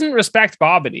 Also, he doesn't respect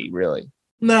Bobbity really.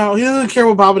 No, he doesn't care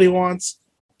what Bobbity wants.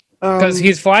 Because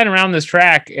he's flying around this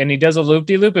track and he does a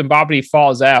loop-de-loop and Bobbity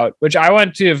falls out, which I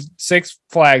went to Six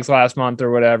Flags last month or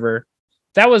whatever.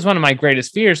 That was one of my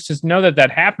greatest fears, to know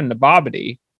that happened to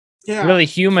Bobbity. Yeah. It really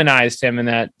humanized him in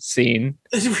that scene.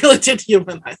 It really did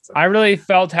humanize him. I really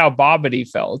felt how Bobbity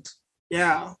felt.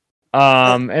 Yeah.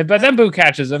 But then Boo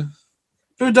catches him.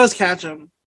 Boo does catch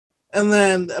him. And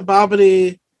then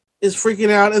Bobbity is freaking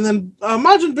out. And then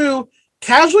Majin Buu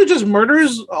casually just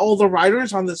murders all the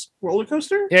riders on this roller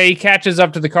coaster. Yeah, he catches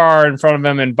up to the car in front of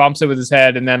him and bumps it with his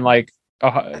head, and then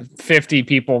 50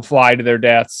 people fly to their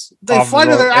deaths. They fly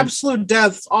to their absolute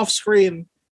deaths off screen.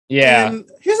 Yeah. And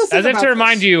here's the thing, as if to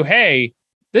remind you, hey,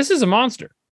 this is a monster.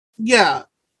 Yeah.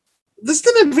 This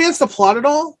didn't advance the plot at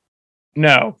all.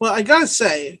 No. But I gotta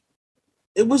say,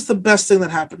 it was the best thing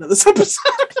that happened in this episode.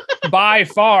 By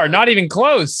far, not even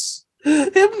close.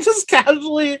 Him just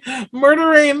casually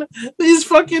murdering these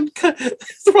fucking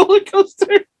roller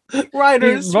coaster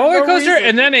riders. Roller coaster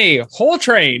and then a whole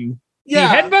train. Yeah.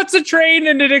 He headbutts a train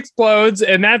and it explodes,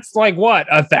 and that's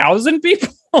 1,000 people?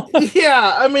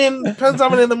 Yeah, I mean, depends how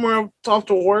many of them were off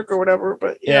to work or whatever,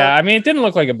 but yeah, I mean, it didn't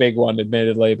look like a big one,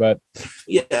 admittedly, but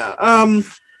yeah.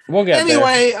 We'll get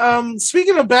anyway, there.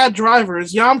 Speaking of bad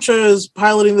drivers, Yamcha is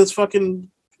piloting this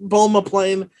fucking Bulma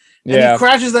plane. And he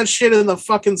crashes that shit in the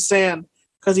fucking sand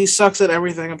because he sucks at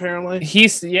everything, apparently.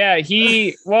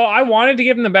 Well, I wanted to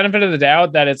give him the benefit of the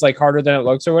doubt that it's harder than it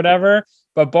looks or whatever,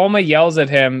 but Bulma yells at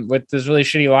him with this really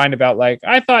shitty line about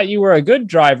I thought you were a good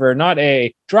driver, not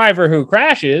a driver who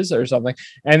crashes or something.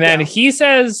 And then he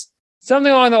says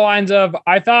something along the lines of,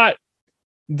 I thought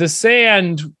the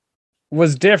sand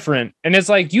was different. And it's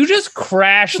you just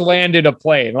crash landed a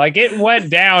plane. It went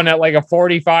down at a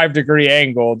 45-degree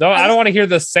angle. I don't want to hear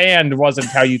the sand wasn't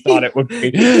how you thought it would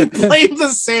be. Blame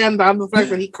the sand on the fact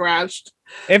that he crashed.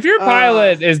 If your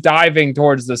pilot is diving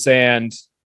towards the sand,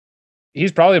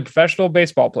 he's probably a professional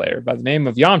baseball player by the name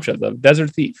of Yamcha, the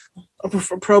Desert Thief. A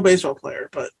pro baseball player,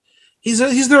 but he's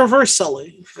the reverse Sully,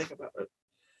 if you think about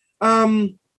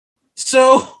it.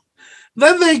 So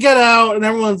then they get out and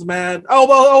everyone's mad.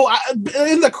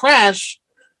 In the crash,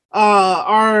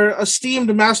 our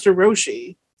esteemed Master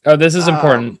Roshi Oh, this is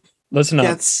important. Listen up.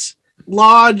 Gets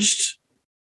lodged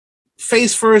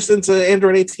face first into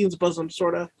Android 18's bosom,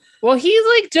 sort of. Well, he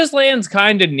like just lands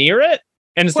kind of near it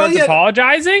and starts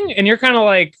apologizing, and you're kind of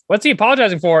like, what's he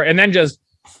apologizing for? And then just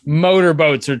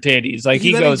motorboats her titties. Like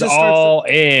he goes all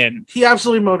in. He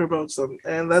absolutely motorboats them,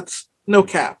 and that's no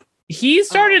cap. He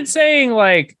started saying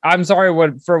like, I'm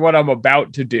sorry for what I'm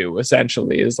about to do,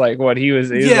 essentially, is like what he was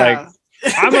like,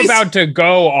 I'm about to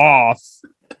go off.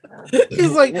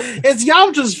 He's like, it's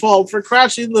Yamcha's fault for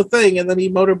crashing the thing, and then he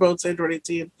motorboats Android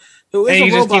 18. And he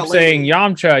just keeps saying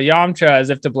Yamcha, as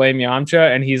if to blame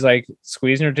Yamcha, and he's like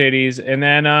squeezing her titties, and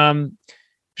then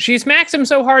she smacks him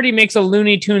so hard he makes a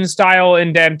Looney Tunes style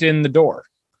indent in the door.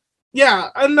 Yeah,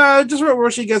 and just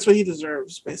where she gets what he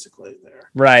deserves, basically there.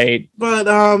 Right. But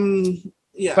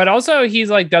yeah. But also he's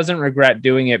like doesn't regret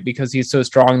doing it because he's so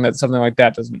strong that something like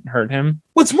that doesn't hurt him.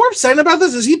 What's more upsetting about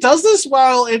this is he does this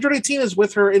while Android 18 is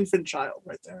with her infant child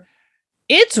right there.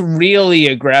 It's really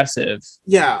aggressive.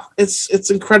 Yeah, it's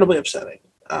incredibly upsetting.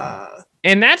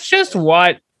 And that's just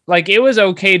what, like, it was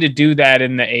okay to do that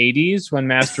in the 80s when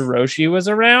Master Roshi was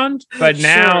around. But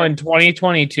now in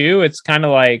 2022, it's kind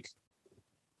of like,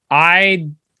 I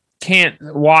can't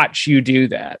watch you do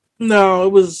that. No,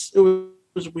 it was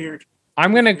weird.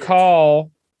 I'm going to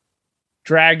call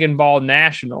Dragon Ball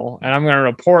National and I'm going to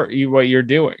report you what you're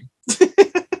doing.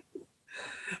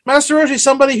 Master Roshi is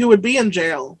somebody who would be in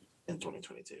jail in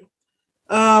 2022.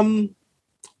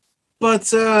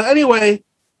 But anyway,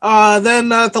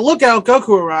 then at the lookout,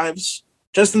 Goku arrives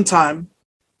just in time.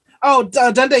 Oh,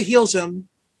 Dende heals him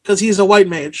because he's a white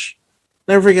mage.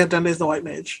 Never forget Dende's the white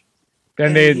mage.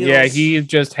 Dende, yeah, he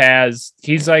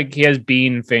has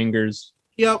bean fingers.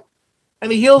 Yep.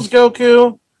 And he heals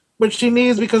Goku, which he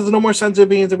needs because there's no more senzu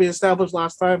beans that we established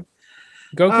last time.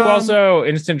 Goku also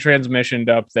instant transmissioned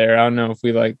up there. I don't know if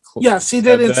we like. Yes, he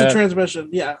did instant transmission.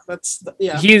 Yeah,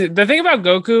 yeah. The thing about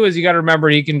Goku is you got to remember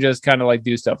he can just kind of like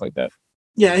do stuff like that.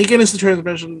 Yeah, he can instant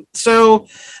transmission. So,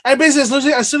 and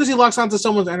basically, as soon as he locks onto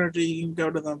someone's energy, he can go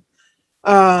to them.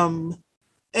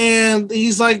 And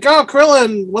he's like, "Oh,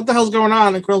 Krillin, what the hell's going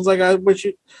on?" And Krillin's like, "I wish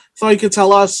you thought you could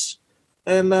tell us."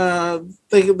 And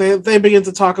they begin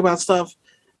to talk about stuff.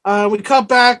 We cut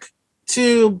back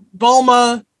to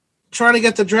Bulma trying to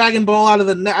get the Dragon Ball out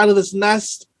of this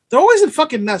nest. They're always in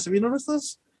fucking nests. Have you noticed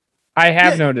this? I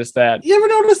have noticed that. You ever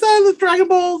noticed that the Dragon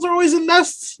Balls are always in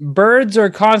nests? Birds are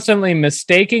constantly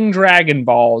mistaking Dragon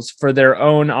Balls for their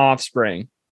own offspring.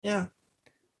 Yeah.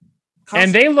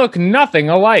 And they look nothing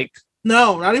alike.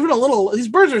 No, not even a little. These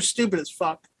birds are stupid as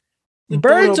fuck.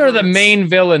 Birds are the main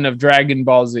villain of Dragon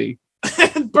Ball Z.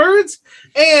 Birds,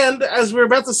 and as we're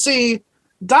about to see,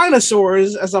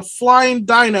 dinosaurs as a flying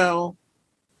dino.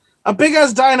 A big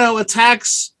ass dino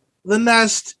attacks the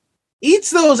nest,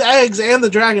 eats those eggs and the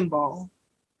Dragon Ball.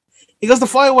 He goes to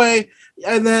fly away,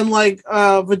 and then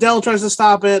Videl tries to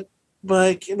stop it,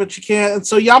 but she can't. And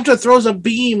so Yamcha throws a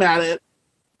beam at it,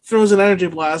 throws an energy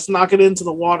blast, knock it into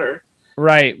the water.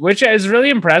 Right, which is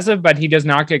really impressive, but he does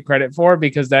not get credit for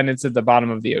because then it's at the bottom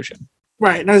of the ocean.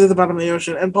 Right, now he's at the bottom of the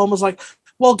ocean, and Bulma's like,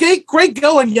 "Well, great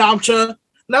going, Yamcha.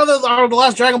 Now that the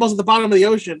last Dragon Ball's at the bottom of the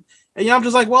ocean." And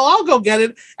Yamcha's like, "Well, I'll go get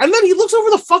it." And then he looks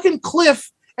over the fucking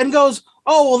cliff and goes,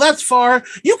 "Oh, well, that's far.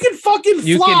 You can fucking fly.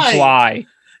 You can fly.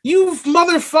 You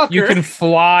motherfucker. You can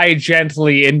fly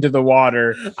gently into the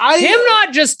water." Him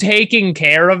not just taking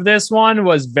care of this one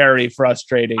was very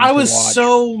frustrating. I was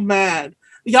so mad.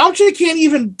 Yamcha can't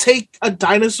even take a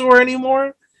dinosaur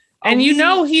anymore. And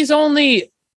he's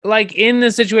only in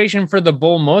the situation for the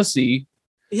Bull Mussy.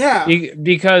 Yeah.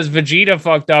 Because Vegeta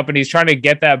fucked up and he's trying to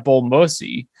get that Bull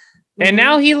Mussy. And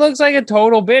now he looks like a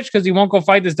total bitch because he won't go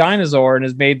fight this dinosaur and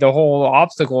has made the whole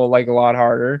obstacle a lot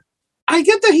harder. I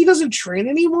get that he doesn't train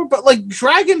anymore, but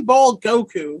Dragon Ball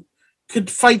Goku could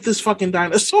fight this fucking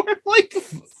dinosaur.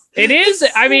 It is.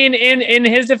 I mean, in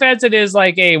his defense, it is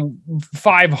like a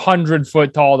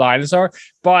 500-foot tall dinosaur.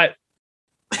 But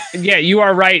yeah, you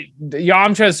are right.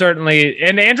 Yamcha certainly,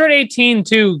 and Android 18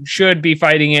 too should be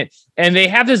fighting it. And they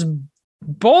have this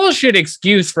bullshit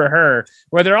excuse for her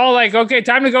where they're all like, "Okay,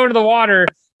 time to go into the water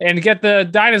and get the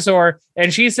dinosaur."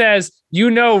 And she says,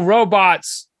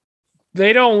 "Robots,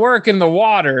 they don't work in the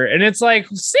water." And it's like,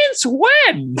 since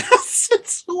when?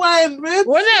 Since when, man?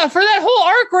 For that whole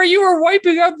arc where you were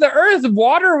wiping up the earth,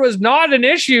 water was not an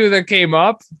issue that came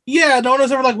up. Yeah, no one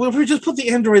was ever like, "Well, if we just put the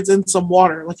androids in some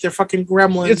water, like they're fucking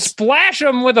gremlins." You'd splash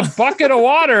them with a bucket of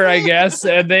water, I guess,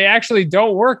 and they actually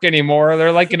don't work anymore.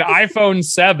 They're like an iPhone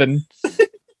 7.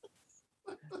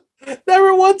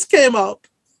 Never once came up.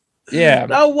 Yeah.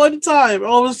 Not one time.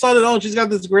 All of a sudden, she's got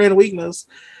this grand weakness.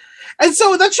 And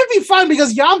so that should be fine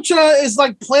because Yamcha is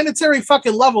like planetary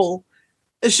fucking level.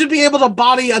 It should be able to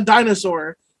body a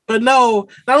dinosaur. But no,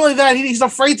 not only that, he's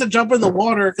afraid to jump in the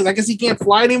water because I guess he can't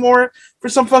fly anymore for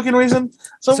some fucking reason.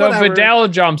 So Videl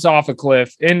jumps off a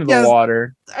cliff into the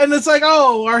water. And it's like,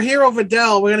 oh, our hero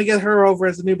Videl, we're going to get her over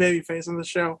as the new babyface on the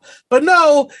show. But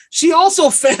no, she also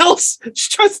fails. She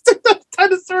tries to take the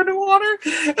dinosaur in the water.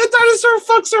 And the dinosaur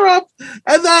fucks her up.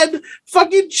 And then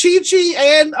fucking Chi-Chi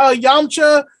and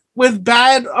Yamcha with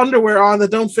bad underwear on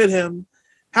that don't fit him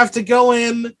have to go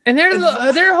in, and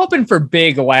they're hoping for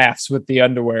big laughs with the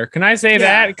underwear. Can I say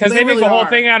that? Because they make the whole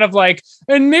thing out of like,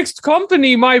 in mixed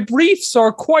company, my briefs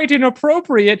are quite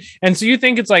inappropriate, and so you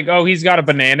think it's like, oh, he's got a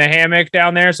banana hammock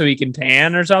down there so he can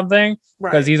tan or something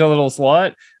because he's a little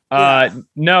slut.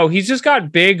 No, he's just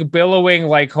got big billowing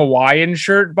like Hawaiian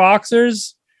shirt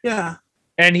boxers. Yeah.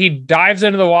 And he dives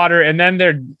into the water, and then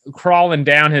they're crawling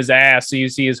down his ass, so you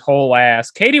see his whole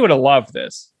ass. Katie would have loved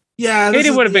this. Yeah, Katie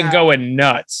would have been going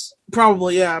nuts.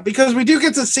 Probably, yeah, because we do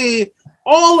get to see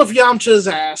all of Yamcha's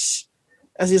ass,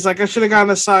 as he's like, I should have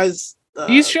gotten a size.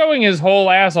 He's showing his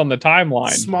whole ass on the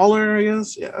timeline. Smaller, I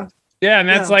guess, yeah. Yeah, and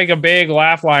that's like a big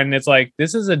laugh line. And it's like,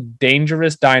 this is a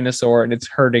dangerous dinosaur, and it's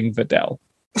hurting Videl.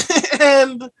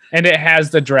 and it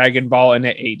has the Dragon Ball, and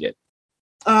it ate it.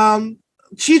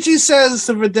 Chi-Chi says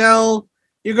to Videl,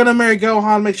 you're going to marry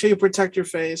Gohan, make sure you protect your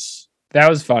face. That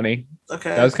was funny.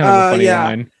 Okay. That was kind of a funny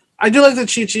line. I do like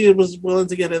that Chi-Chi was willing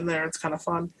to get in there. It's kind of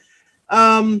fun.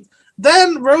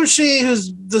 Then Roshi,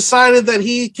 who's decided that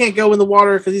he can't go in the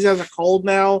water because he has a cold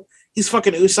now. He's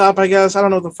fucking Usopp, I guess. I don't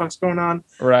know what the fuck's going on.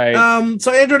 Right.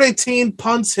 So Android 18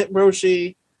 punts hit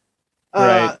Roshi.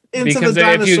 Right. Into because the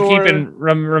dinosaur. If you keep in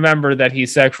remember that he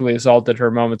sexually assaulted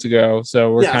her moments ago,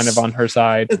 so we're kind of on her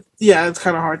side. It's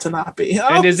kind of hard to not be.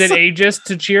 And is it ageist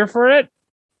to cheer for it?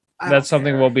 That's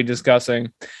something we'll be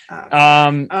discussing.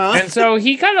 And so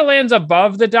he kind of lands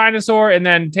above the dinosaur and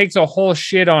then takes a whole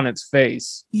shit on its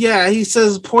face. Yeah, he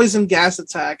says poison gas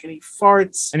attack and he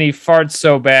farts. And he farts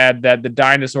so bad that the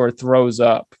dinosaur throws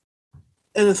up.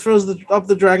 And it throws up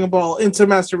the Dragon Ball into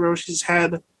Master Roshi's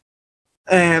head.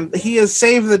 And he has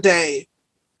saved the day,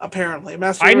 apparently.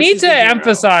 I need to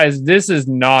emphasize this is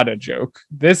not a joke.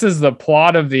 This is the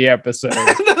plot of the episode.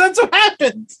 That's what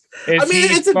happened.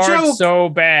 It's a joke. So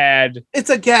bad. It's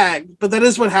a gag, but that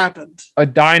is what happened. A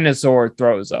dinosaur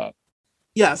throws up.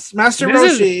 Yes, Master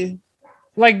Roshi.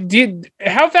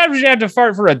 How fast would you have to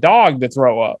fart for a dog to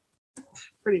throw up?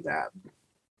 Pretty bad.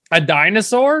 A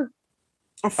dinosaur?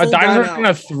 A dinosaur's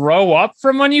gonna throw up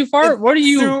from when you fart? What are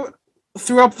you?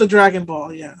 Threw up the Dragon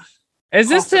Ball, yeah. Is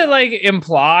this to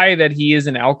imply that he is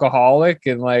an alcoholic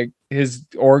and his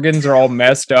organs are all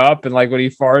messed up and when he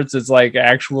farts it's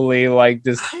actually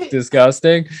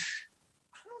disgusting? I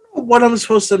don't know what I'm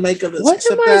supposed to make of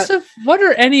this. What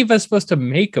are any of us supposed to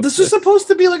make of this? This was supposed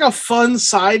to be a fun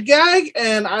side gag,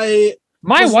 and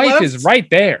my wife is right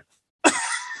there.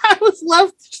 I was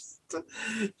left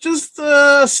just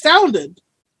astounded.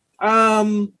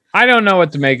 I don't know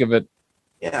what to make of it.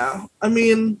 Yeah,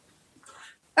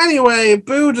 anyway,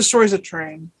 Boo destroys a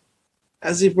train,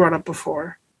 as he brought up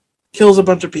before. Kills a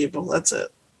bunch of people. That's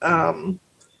it. Right.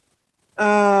 And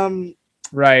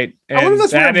I wonder if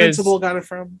that's where Invincible got it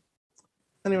from.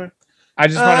 Anyway. I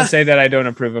just want to say that I don't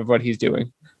approve of what he's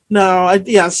doing. No,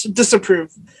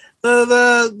 disapprove.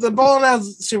 The Ball and Out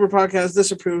Super Podcast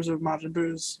disapproves of Majin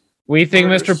Buu's. We think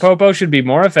Mr. Popo should be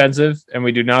more offensive, and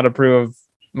we do not approve of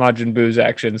Majin Buu's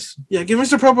actions. Yeah, give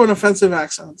Mr. Popo an offensive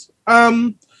accent.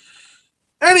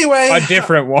 Anyway, a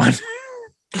different one.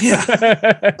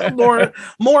 Yeah,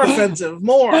 more offensive.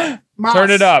 More.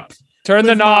 Turn it up. Turn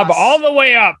the knob all the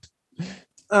way up.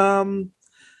 Krillin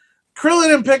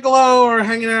and Piccolo are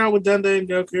hanging out with Dende and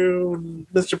Goku, and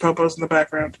Mr. Popo's in the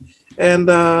background. And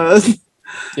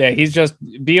yeah, he's just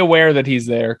be aware that he's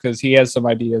there because he has some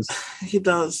ideas. He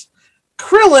does.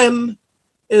 Krillin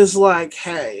is like,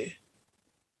 "Hey,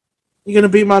 you're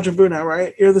gonna beat Majin Buu now,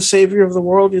 right? You're the savior of the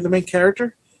world. You're the main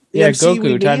character."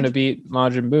 Goku, time to beat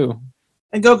Majin Buu.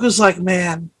 And Goku's like,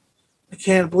 "Man, I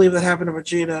can't believe that happened to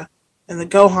Vegeta. And the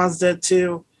Gohan's dead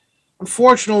too.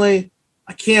 Unfortunately,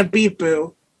 I can't beat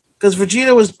Buu because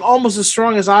Vegeta was almost as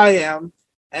strong as I am,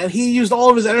 and he used all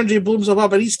of his energy to blow himself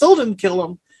up, and he still didn't kill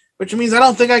him, which means I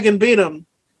don't think I can beat him."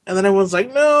 And then everyone's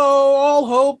like, "No, all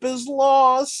hope is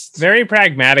lost." Very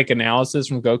pragmatic analysis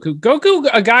from Goku. Goku,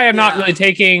 a guy I'm not really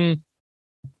taking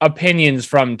opinions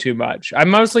from too much. I'm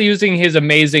mostly using his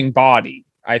amazing body,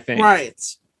 I think. Right.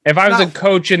 If I was a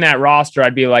coach in that roster,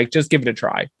 I'd be like, just give it a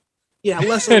try. Yeah,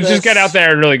 less of this. Just get out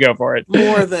there and really go for it.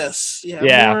 More of this.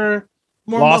 Yeah.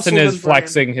 More Lawson is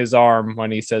flexing his arm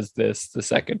when he says this the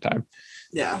second time.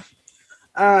 Yeah.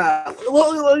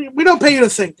 Well, we don't pay you to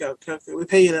think, Goku. We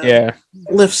pay you to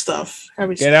lift stuff.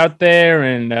 Get out there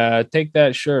and take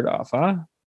that shirt off, huh?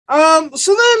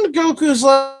 So then Goku's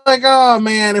like, oh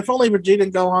man, if only Vegeta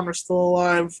and Gohan are still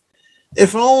alive.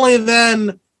 If only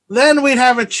then we'd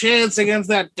have a chance against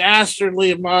that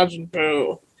dastardly Majin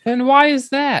Buu. And why is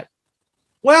that?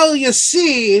 Well, you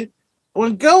see,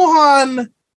 when Gohan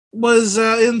was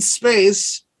in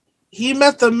space, he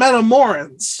met the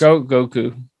Metamorans.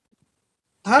 Goku.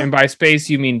 Huh? And by space,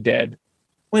 you mean dead.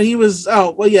 When he was,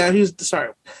 when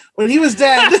he was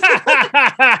dead.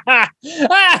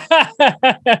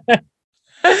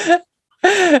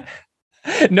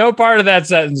 No part of that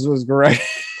sentence was correct.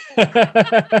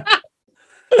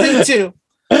 Take two.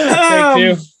 Take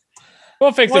two.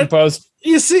 We'll fix it in post.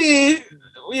 You see,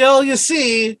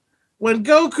 when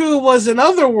Goku was in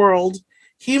Otherworld,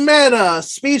 he met a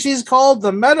species called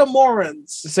the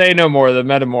Metamorans. Say no more, the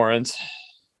Metamorans.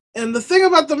 And the thing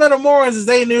about the Metamorans is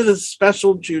they knew this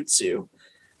special jutsu,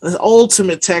 this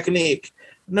ultimate technique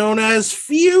known as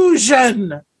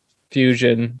fusion.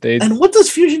 And what does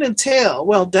fusion entail?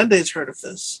 Well, Dende's heard of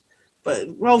this, but it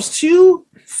involves two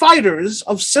fighters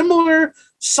of similar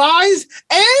size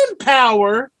and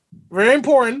power. Very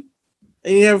important.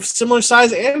 And you have similar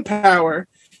size and power,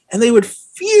 and they would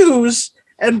fuse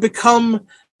and become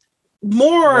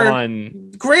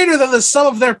greater than the sum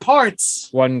of their parts.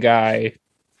 One guy.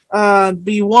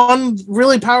 Be one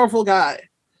really powerful guy.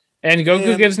 And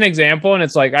Goku gives an example, and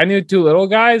it's like, I knew two little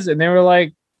guys, and they were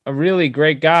like a really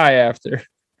great guy after.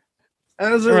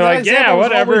 And we're like, yeah,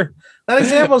 whatever. That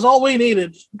example is all we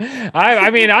needed. Am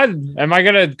I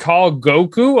gonna call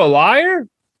Goku a liar?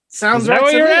 Sounds is that right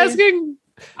what to you're me. asking?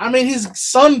 I mean, he's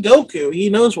son Goku. He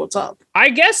knows what's up. I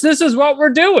guess this is what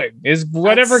we're doing. Is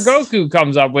whatever Goku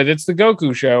comes up with. It's the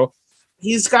Goku show.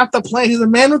 He's got the plan. He's a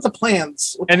man with the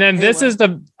plans. And then this is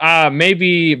the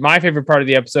maybe my favorite part of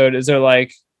the episode is they're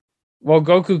like, well,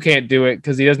 Goku can't do it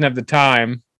because he doesn't have the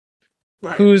time.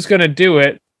 Right. Who's gonna do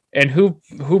it? And who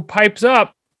pipes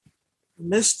up?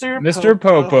 Mr.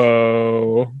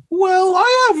 Popo. Well,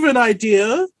 I have an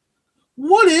idea.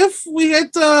 What if we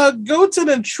get Goten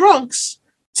and Trunks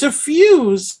to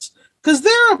fuse? Because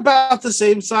they're about the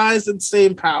same size and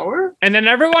same power. And then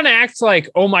everyone acts like,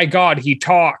 oh my God, he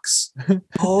talks.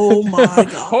 Oh my God.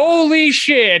 Holy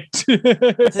shit.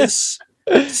 This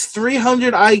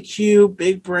 300 IQ,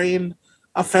 big brain,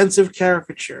 offensive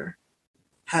caricature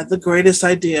had the greatest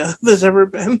idea there's ever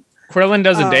been. Krillin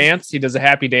does a dance. He does a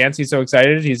happy dance. He's so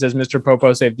excited. He says, Mr.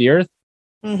 Popo saved the earth.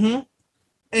 Mm-hmm.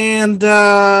 And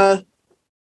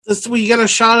we get a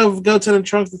shot of Goten and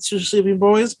Trunks, the two sleeping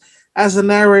boys, as the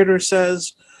narrator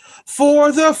says,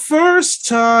 for the first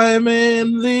time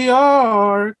in the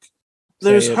arc,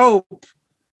 there's hope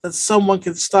that someone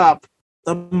can stop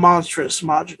the monstrous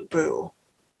Majin Buu.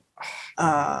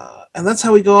 And that's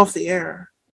how we go off the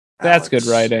air. That's good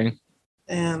writing.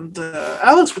 And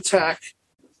Alex Patak,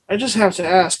 I just have to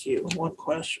ask you one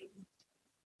question.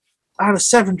 Out of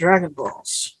 7 Dragon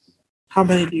Balls, how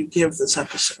many do you give this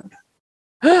episode?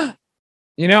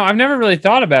 You know, I've never really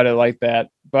thought about it like that,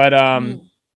 but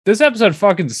this episode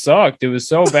fucking sucked. It was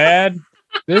so bad.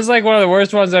 This is like one of the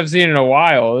worst ones I've seen in a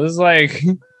while. This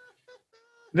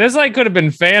could have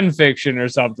been fan fiction or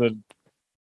something.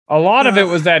 A lot of it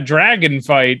was that dragon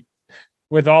fight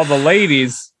with all the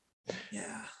ladies.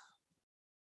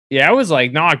 Yeah, it was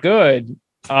like not good.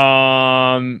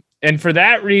 And for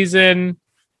that reason,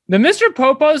 the Mr.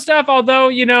 Popo stuff, although,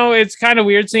 you know, it's kind of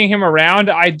weird seeing him around,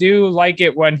 I do like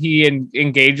it when he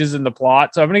engages in the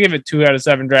plot. So I'm going to give it 2 out of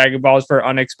 7 Dragon Balls for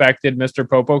unexpected Mr.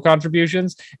 Popo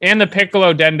contributions. And the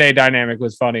Piccolo Dende dynamic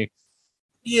was funny.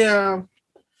 Yeah.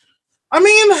 I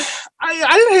mean,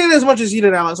 I didn't hate it as much as you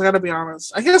did, Alex. I got to be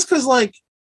honest. I guess because, like...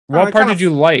 What part did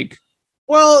you like?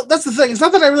 Well, that's the thing. It's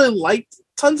not that I really liked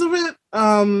tons of it.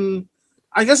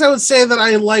 I guess I would say that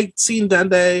I liked seeing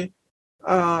Dende.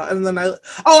 And then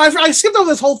I skipped over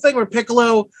this whole thing where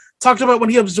Piccolo talked about when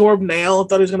he absorbed Nail,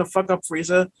 thought he was going to fuck up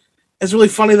Frieza. It's really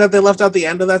funny that they left out the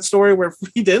end of that story where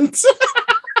he didn't.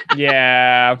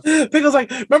 Yeah. Piccolo's like,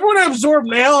 remember when I absorbed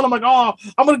Nail? And I'm like, oh,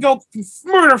 I'm going to go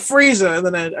murder Frieza. And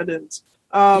then I didn't.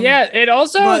 Yeah, it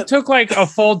also took like a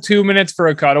full 2 minutes for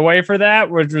a cutaway for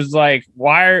that, which was like,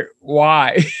 why?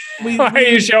 Why are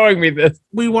you showing me this?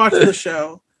 We watched the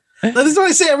show. This is what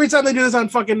I say every time they do this on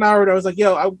fucking Naruto. I was like,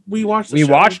 yo, we watched the show.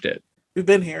 We watched it. We've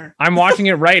been here. I'm watching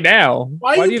it right now.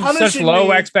 Why do you have such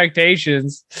low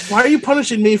expectations? Why are you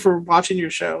punishing me for watching your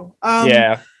show?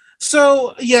 Yeah.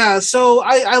 So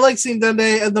I like seeing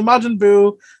Dende and the Majin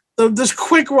Buu. this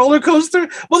quick roller coaster.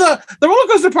 Well, the roller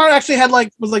coaster part actually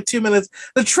was like 2 minutes.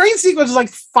 The train sequence was like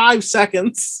 5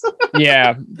 seconds.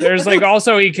 Yeah, there's like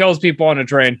also he kills people on a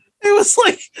train. It was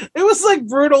like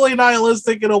brutally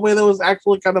nihilistic in a way that was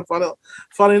actually kind of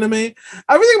funny to me.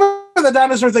 Everything about the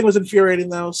dinosaur thing was infuriating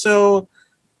though. So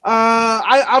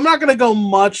I'm not gonna go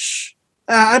much.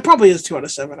 It probably is 2 out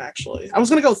of 7 actually. I was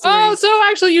gonna go 3. Oh, so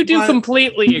actually you do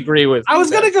completely agree with me. I was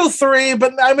gonna go 3,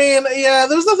 but I mean, yeah,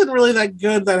 there was nothing really that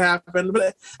good that happened.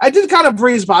 But I did kind of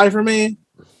breeze by for me.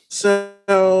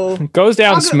 So it goes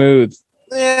down smooth.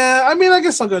 Yeah, I mean, I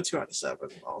guess I'll go 2 out of 7.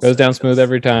 Goes down smooth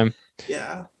every time.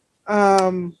 Yeah.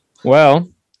 Well.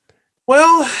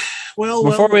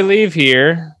 Before we leave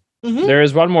here, there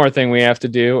is one more thing we have to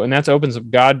do, and that's open some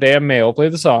goddamn mail. Play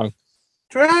the song.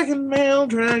 Dragon mail,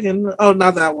 dragon. Oh,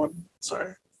 not that one.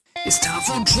 Sorry. It's time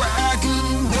for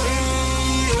Dragon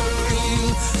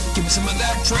Mail. Give me some of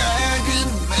that Dragon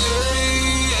Mail.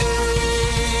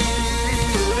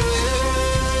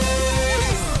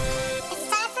 It's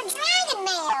time for Dragon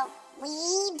Mail,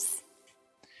 weebs.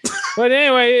 But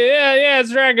anyway, yeah,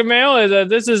 it's Dragon Mail.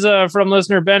 This is from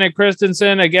listener Bennett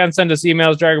Christensen. Again, send us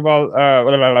emails,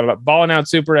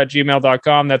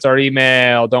 ballingoutsuper@gmail.com. That's our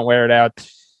email. Don't wear it out.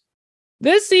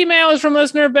 This email is from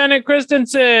listener Bennett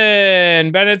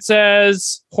Christensen. Bennett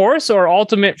says, horse or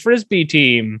ultimate frisbee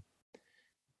team?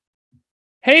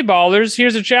 Hey, ballers,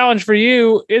 here's a challenge for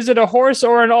you. Is it a horse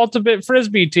or an ultimate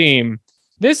frisbee team?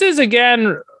 This is,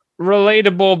 again,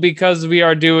 relatable because we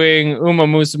are doing Uma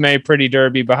Musume Pretty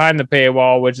Derby Behind the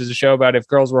Paywall, which is a show about if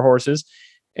girls were horses.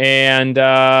 And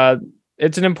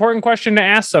it's an important question to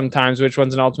ask sometimes, which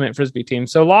one's an ultimate frisbee team.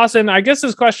 So, Lawson, I guess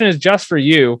this question is just for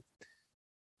you,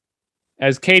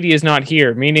 as Katie is not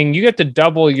here, meaning you get to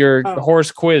double your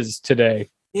horse quiz today.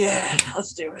 Yeah,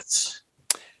 let's do it.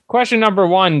 Question number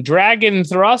 1, dragon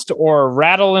thrust or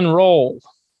rattle and roll?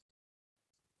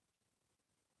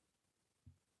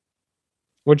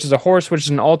 Which is a horse, which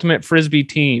is an ultimate frisbee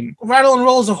team. Rattle and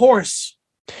roll is a horse.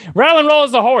 Rattle and roll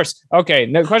is the horse.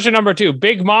 Okay, question number 2,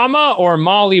 Big Mama or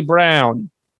Molly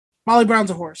Brown? Molly Brown's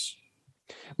a horse.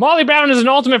 Molly Brown is an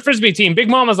ultimate frisbee team. Big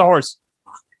Mama's a horse.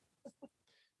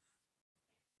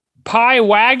 Pie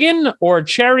Wagon or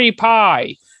Cherry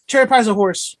Pie? Cherry Pie's a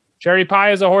horse. Cherry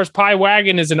Pie is a horse. Pie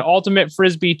Wagon is an ultimate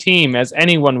frisbee team, as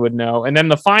anyone would know. And then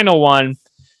the final one,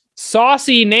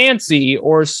 Saucy Nancy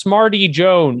or Smarty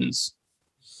Jones?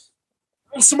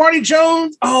 Smarty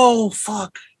Jones? Oh,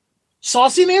 fuck.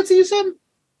 Saucy Nancy, you said?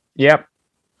 Yep.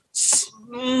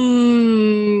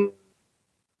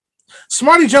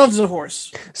 Smarty Jones is a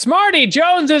horse. Smarty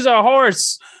Jones is a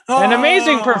horse. An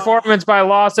amazing performance by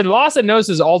Lawson. Lawson knows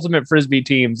his ultimate frisbee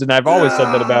teams, and I've always said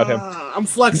that about him. I'm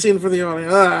flexing for the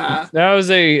audience. That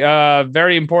was a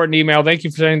very important email. Thank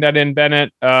you for sending that in,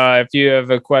 Bennett. If you have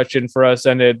a question for us,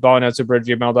 send it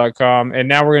ballingoutsuper@gmail.com. And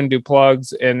now we're going to do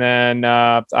plugs, and then,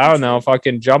 I don't know,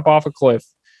 fucking jump off a cliff.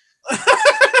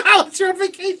 It's your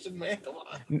vacation, man. Come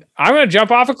on. I'm going to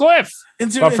jump off a cliff,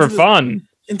 but for fun.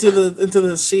 Into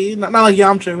the sea. Not like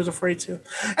Yamcha, who's afraid to. Anyway,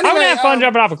 I'm going to have fun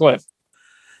jumping off a cliff.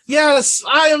 Yes,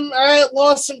 I am at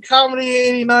Lawson Comedy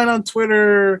 89 on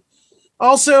Twitter.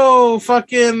 Also,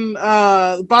 fucking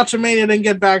Botchamania didn't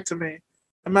get back to me.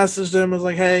 I messaged him. I was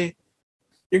like, hey,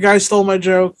 your guy stole my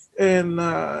joke, and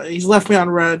he's left me on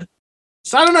red.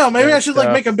 So I don't know. Maybe I should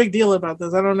make a big deal about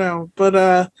this. I don't know. But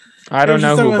I don't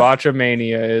know who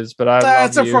Botchamania is, but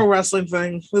it's a pro wrestling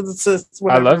thing. It's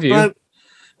I love you. But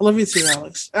I love you too,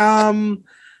 Alex.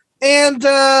 And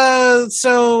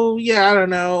so, yeah, I don't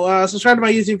know. Subscribe to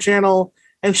my YouTube channel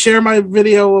and share my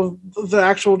video of the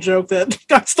actual joke that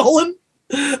got stolen.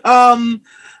 Just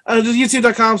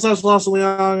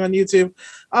youtube.com/LawsonLeong on YouTube.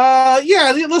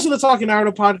 Yeah, listen to Talking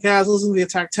Naruto podcast, listen to the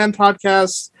Attack 10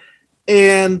 podcast.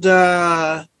 And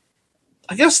I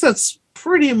guess that's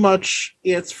pretty much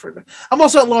it for I'm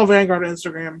also at Law Vanguard on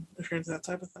Instagram, if you're into that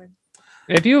type of thing.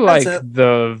 If you like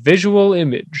the visual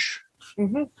image,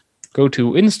 go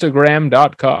to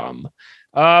Instagram.com.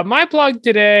 My plug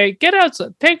today, get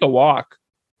outside, take a walk.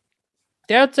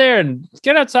 Get out there and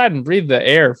get outside and breathe the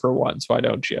air for once. Why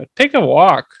don't you? Take a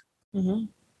walk.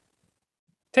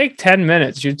 Take 10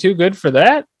 minutes. You're too good for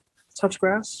that? Touch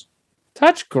grass.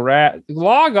 Touch grass.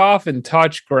 Log off and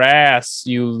touch grass,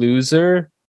 you loser.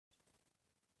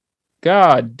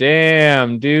 God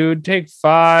damn, dude. Take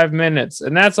 5 minutes.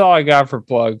 And that's all I got for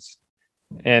plugs.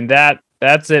 And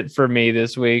that's it for me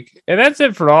this week. And that's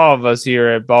it for all of us here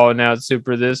at Ballin' Out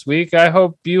Super this week. I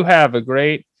hope you have a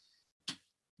great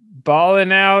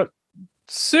Ballin' Out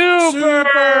Super!